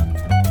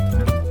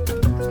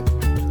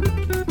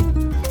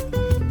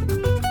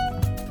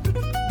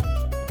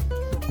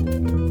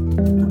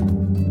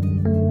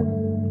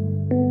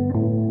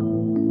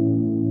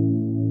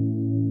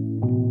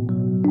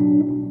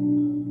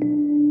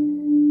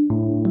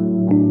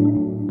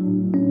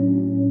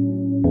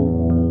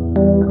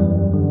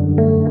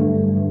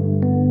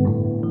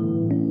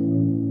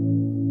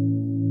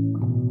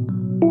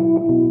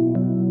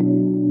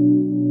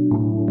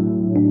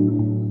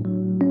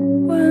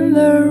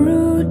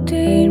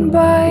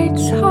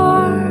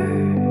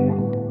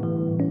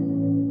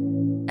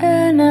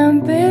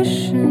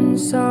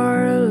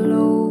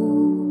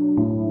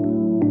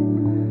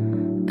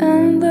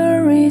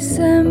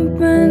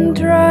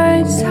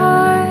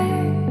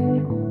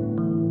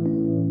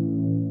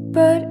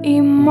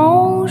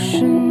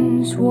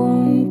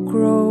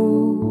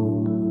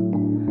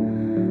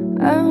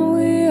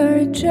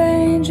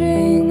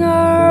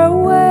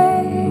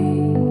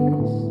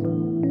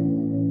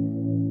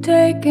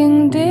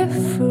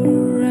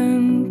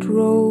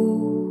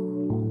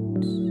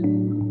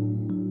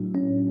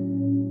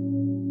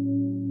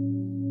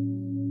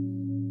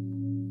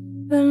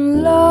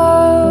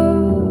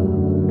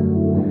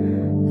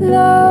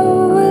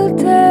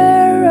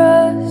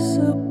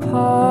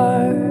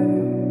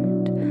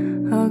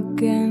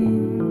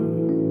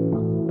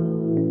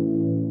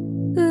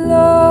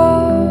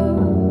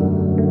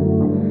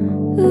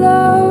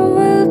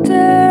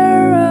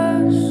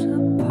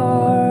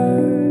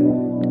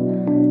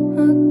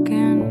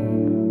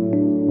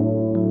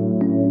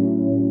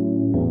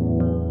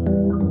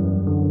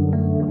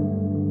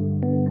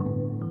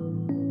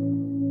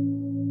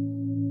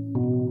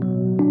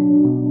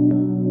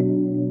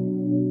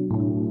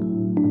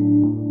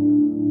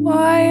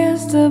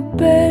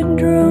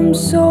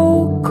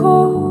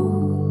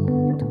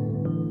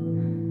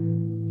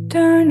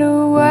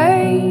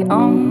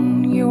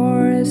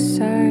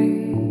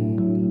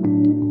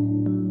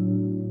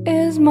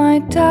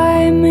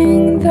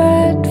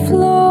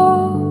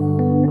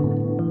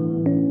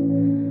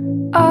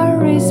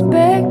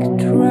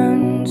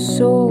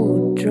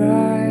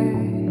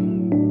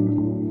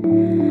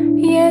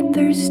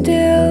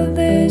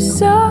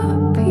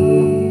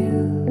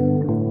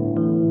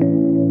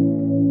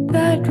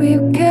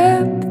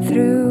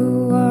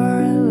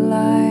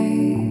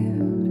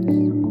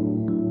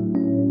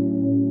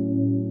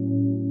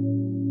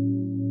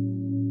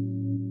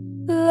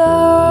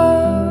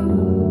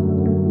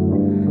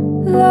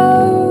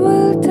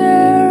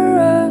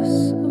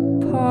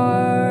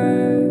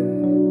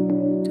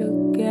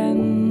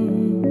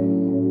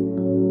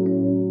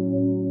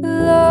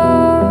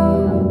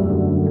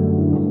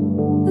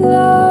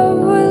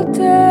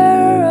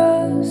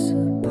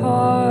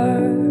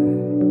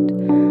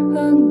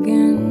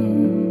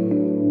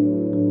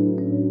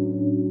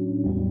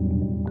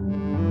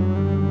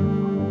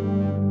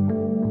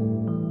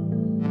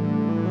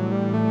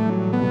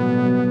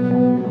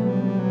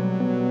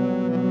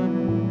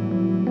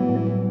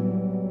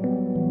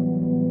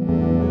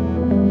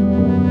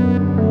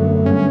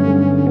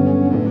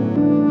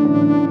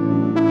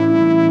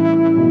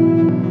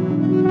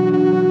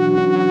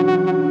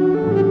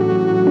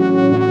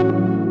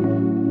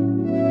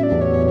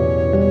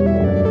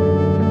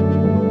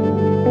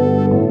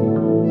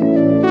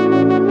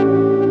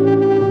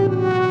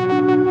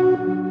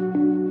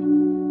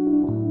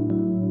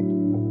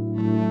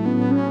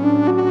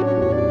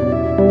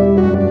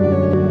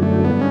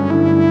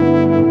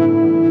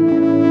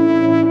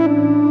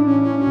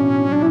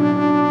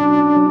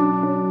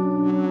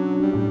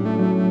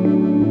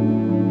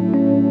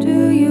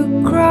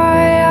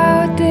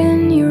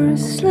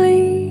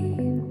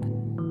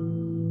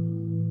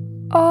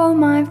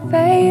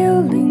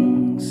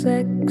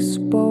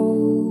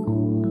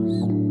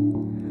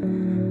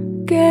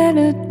 Get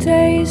a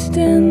taste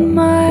in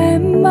my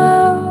mouth.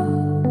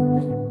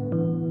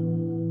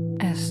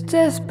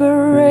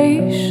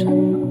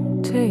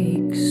 desperation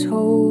takes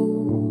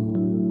hold.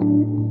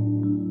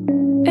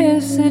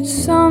 Is it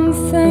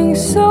something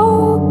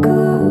so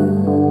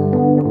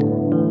good?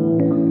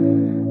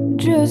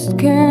 Just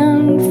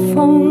can't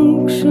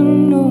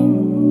function no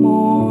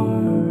more.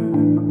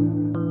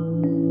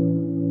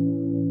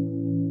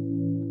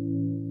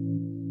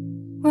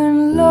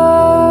 When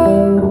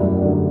love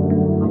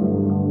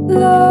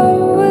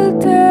will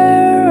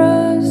tear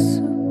us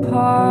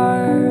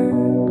apart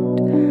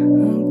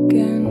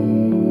again.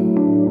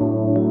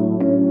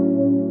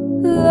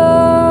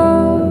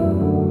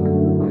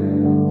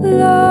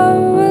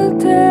 Love will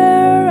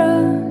tear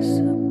us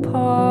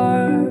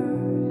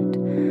apart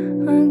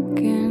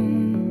again.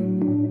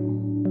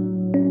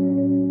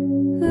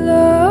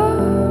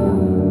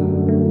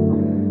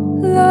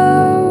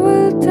 Love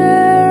will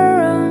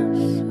tear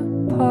us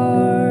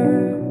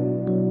apart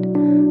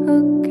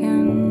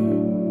again.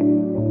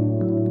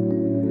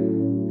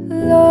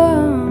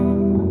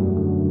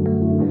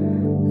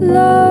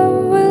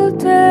 Love will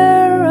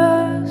tear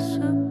us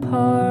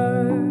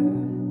apart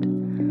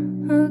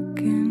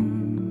again.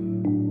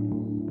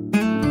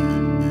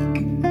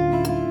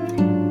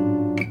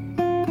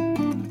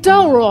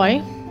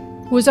 Delroy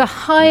was a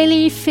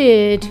highly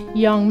feared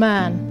young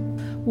man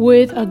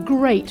with a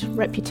great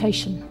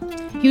reputation.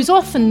 He was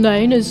often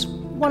known as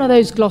one of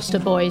those Gloucester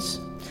boys,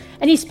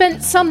 and he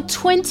spent some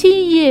 20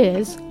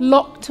 years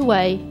locked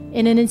away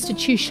in an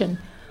institution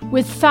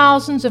with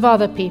thousands of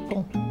other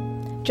people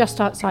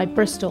just outside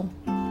Bristol.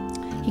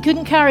 He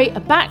couldn't carry a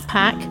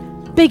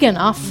backpack big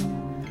enough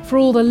for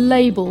all the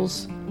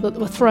labels that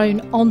were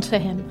thrown onto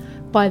him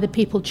by the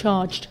people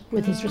charged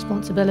with his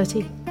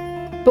responsibility.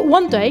 But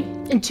one day,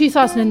 in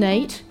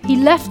 2008, he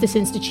left this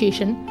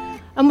institution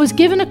and was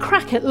given a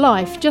crack at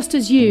life just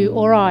as you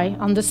or I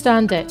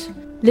understand it,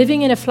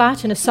 living in a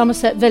flat in a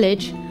Somerset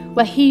village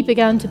where he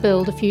began to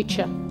build a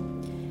future.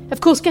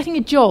 Of course, getting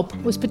a job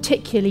was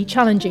particularly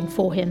challenging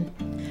for him,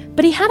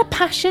 but he had a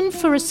passion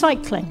for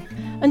recycling,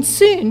 and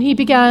soon he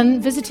began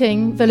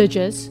visiting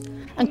villages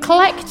and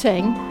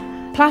collecting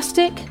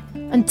plastic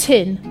and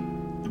tin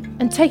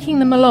and taking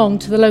them along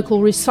to the local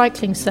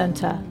recycling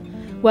centre,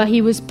 where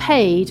he was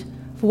paid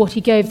for what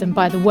he gave them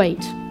by the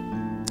weight.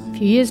 A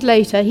few years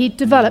later, he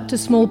developed a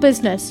small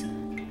business,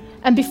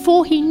 and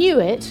before he knew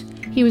it,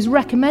 he was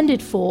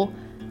recommended for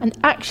and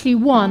actually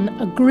won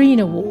a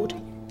Green Award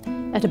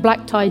at a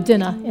black tie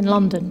dinner in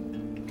London.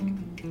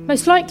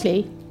 Most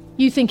likely,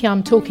 you think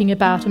I'm talking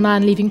about a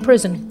man leaving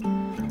prison,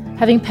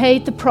 having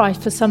paid the price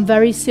for some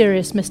very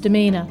serious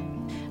misdemeanour,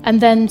 and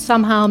then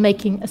somehow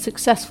making a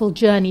successful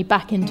journey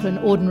back into an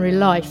ordinary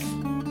life.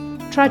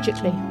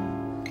 Tragically,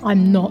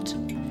 I'm not.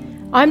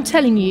 I'm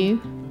telling you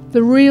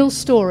the real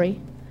story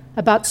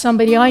about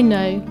somebody I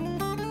know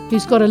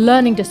who's got a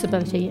learning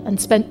disability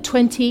and spent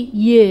 20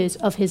 years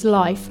of his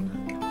life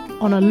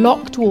on a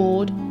locked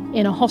ward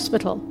in a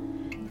hospital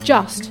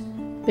just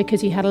because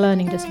he had a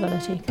learning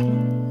disability.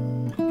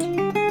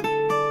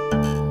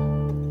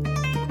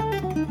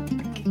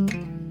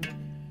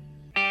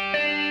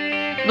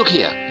 Look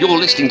here, you're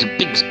listening to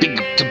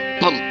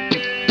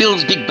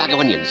Bill's Big Bag of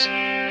Onions.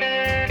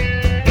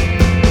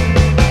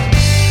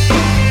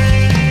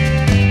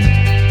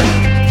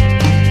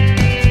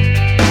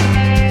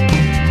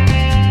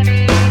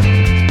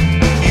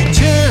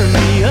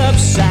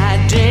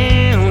 Upside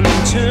down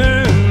and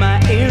turn my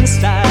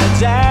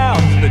insides out,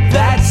 but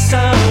that's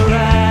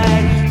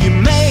alright. You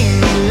made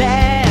me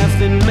laugh,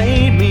 then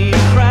made me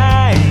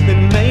cry,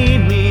 then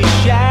made me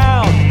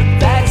shout, but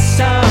that's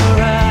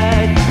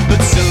alright.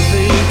 But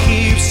something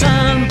keeps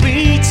on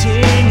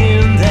beating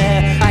in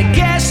there. I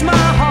guess my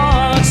heart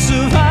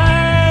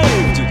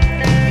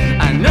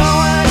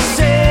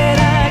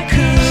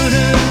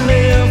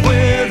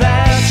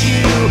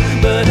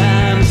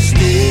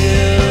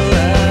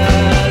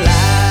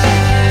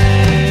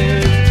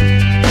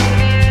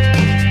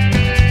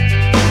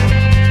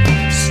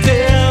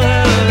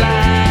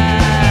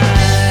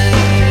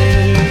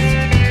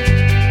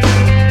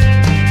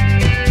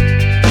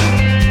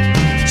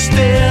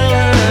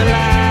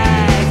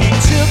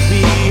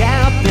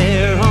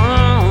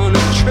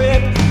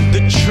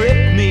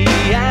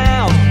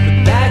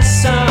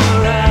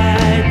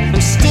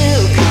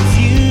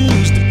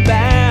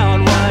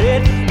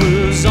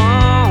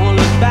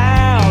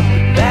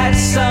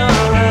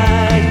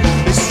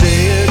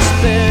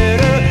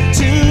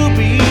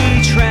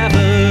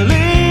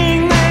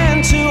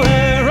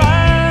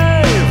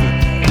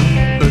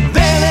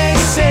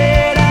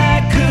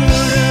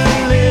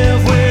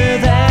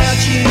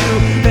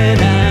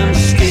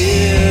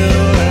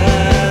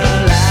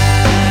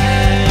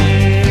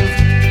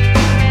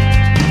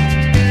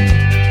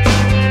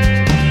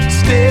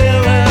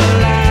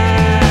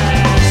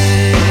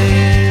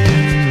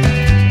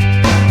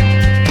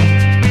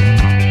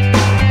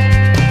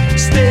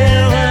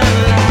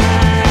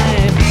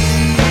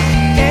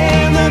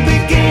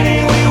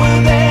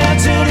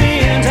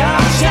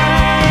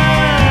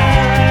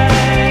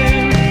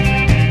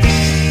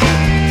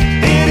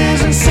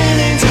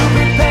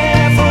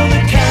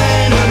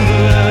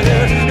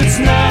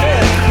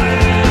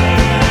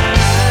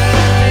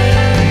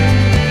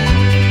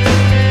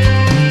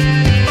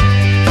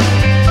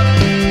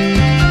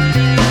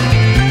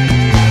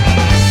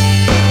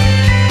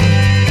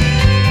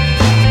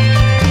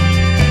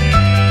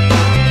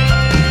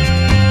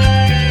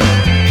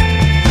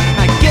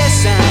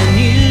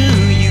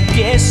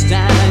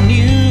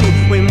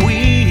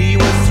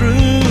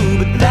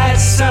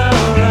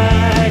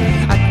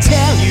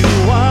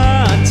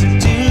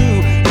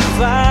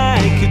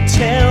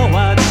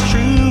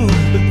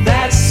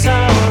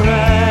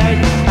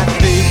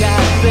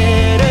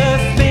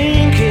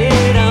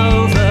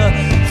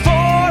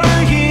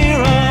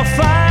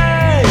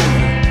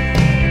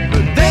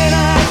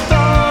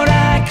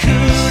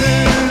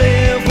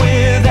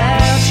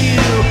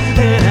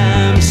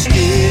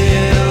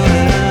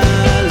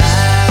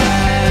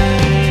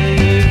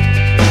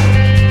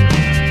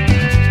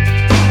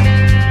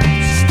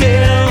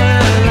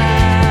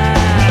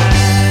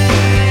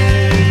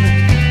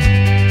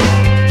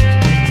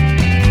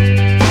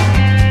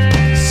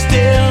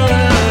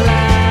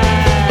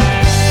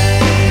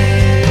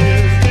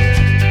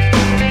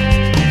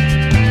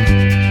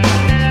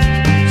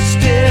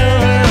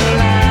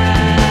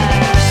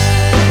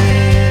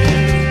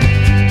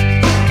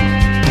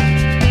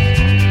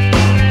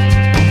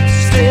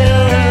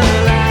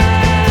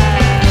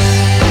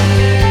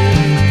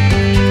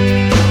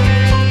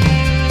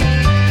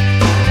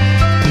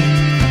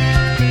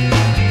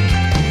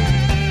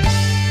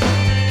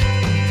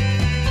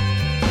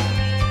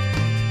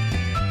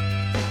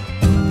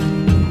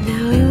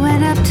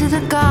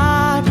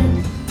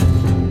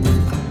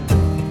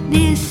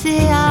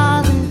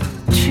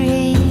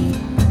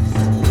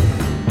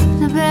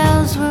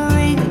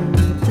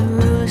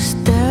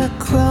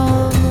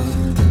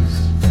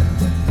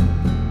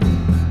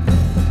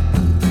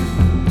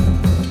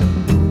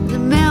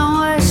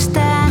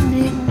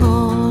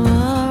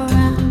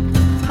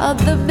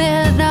Other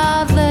men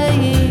are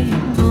laying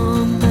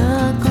on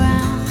the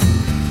ground,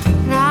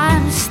 and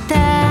I'm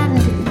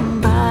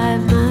standing by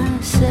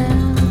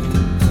myself.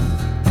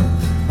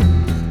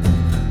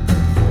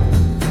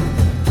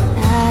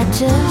 I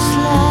just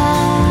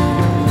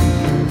lie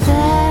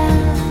there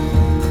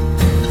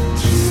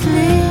to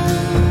sleep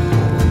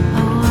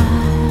a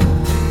while.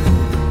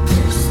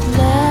 Just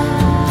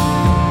lie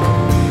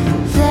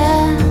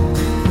there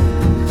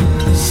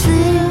to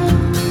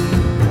sleep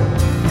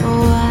a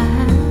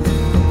while.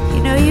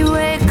 You know, you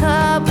wake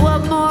up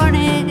one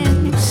morning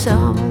and you're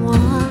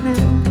someone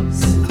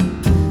else.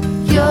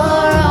 You're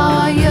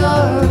on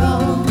your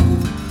own.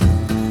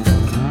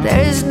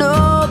 There's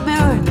no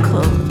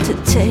miracle to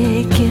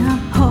take him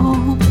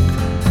home.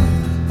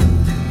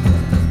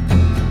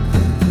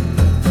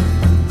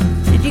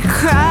 And you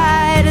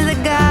cry to the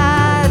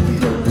God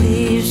who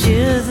leaves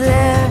you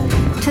there,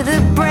 to the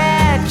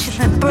branch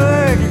and the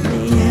bird and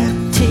the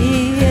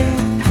empty air,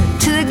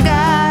 to the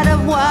God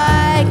of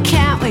why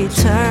can't we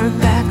turn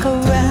back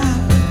around.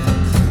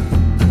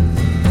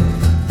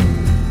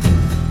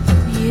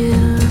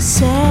 You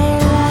say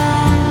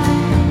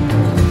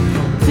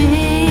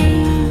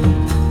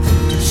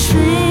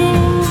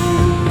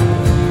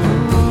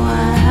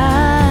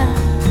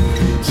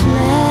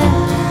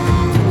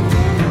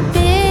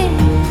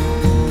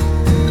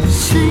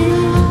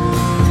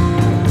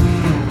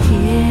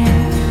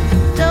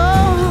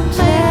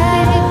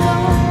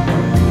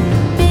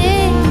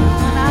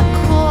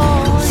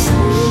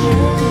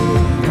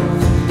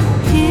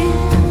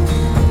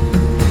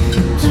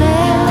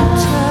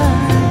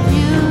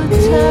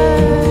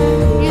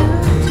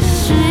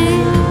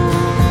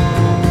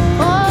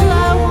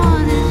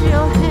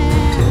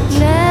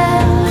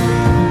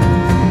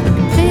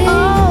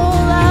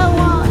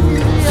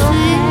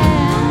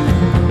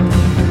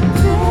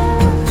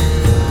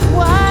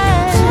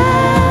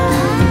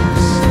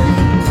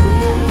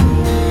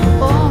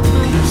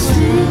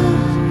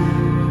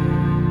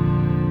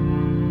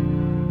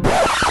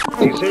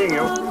He's seeing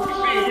you.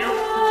 He's seeing you.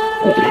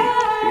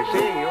 He's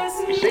seeing you.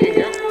 He's seeing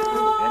you.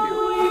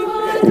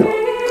 And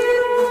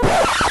you.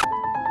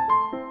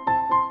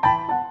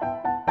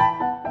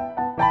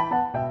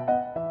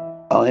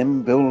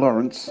 I'm Bill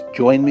Lawrence.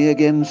 Join me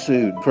again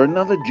soon for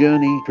another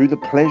journey through the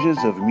pleasures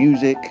of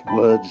music,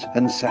 words,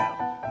 and sound.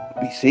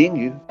 Be seeing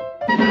you.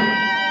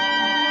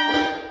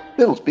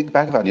 Bill's Big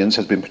Bag of Onions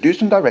has been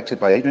produced and directed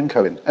by Adrian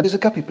Cohen and is a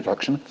Guppy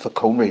production for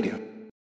Colne Radio.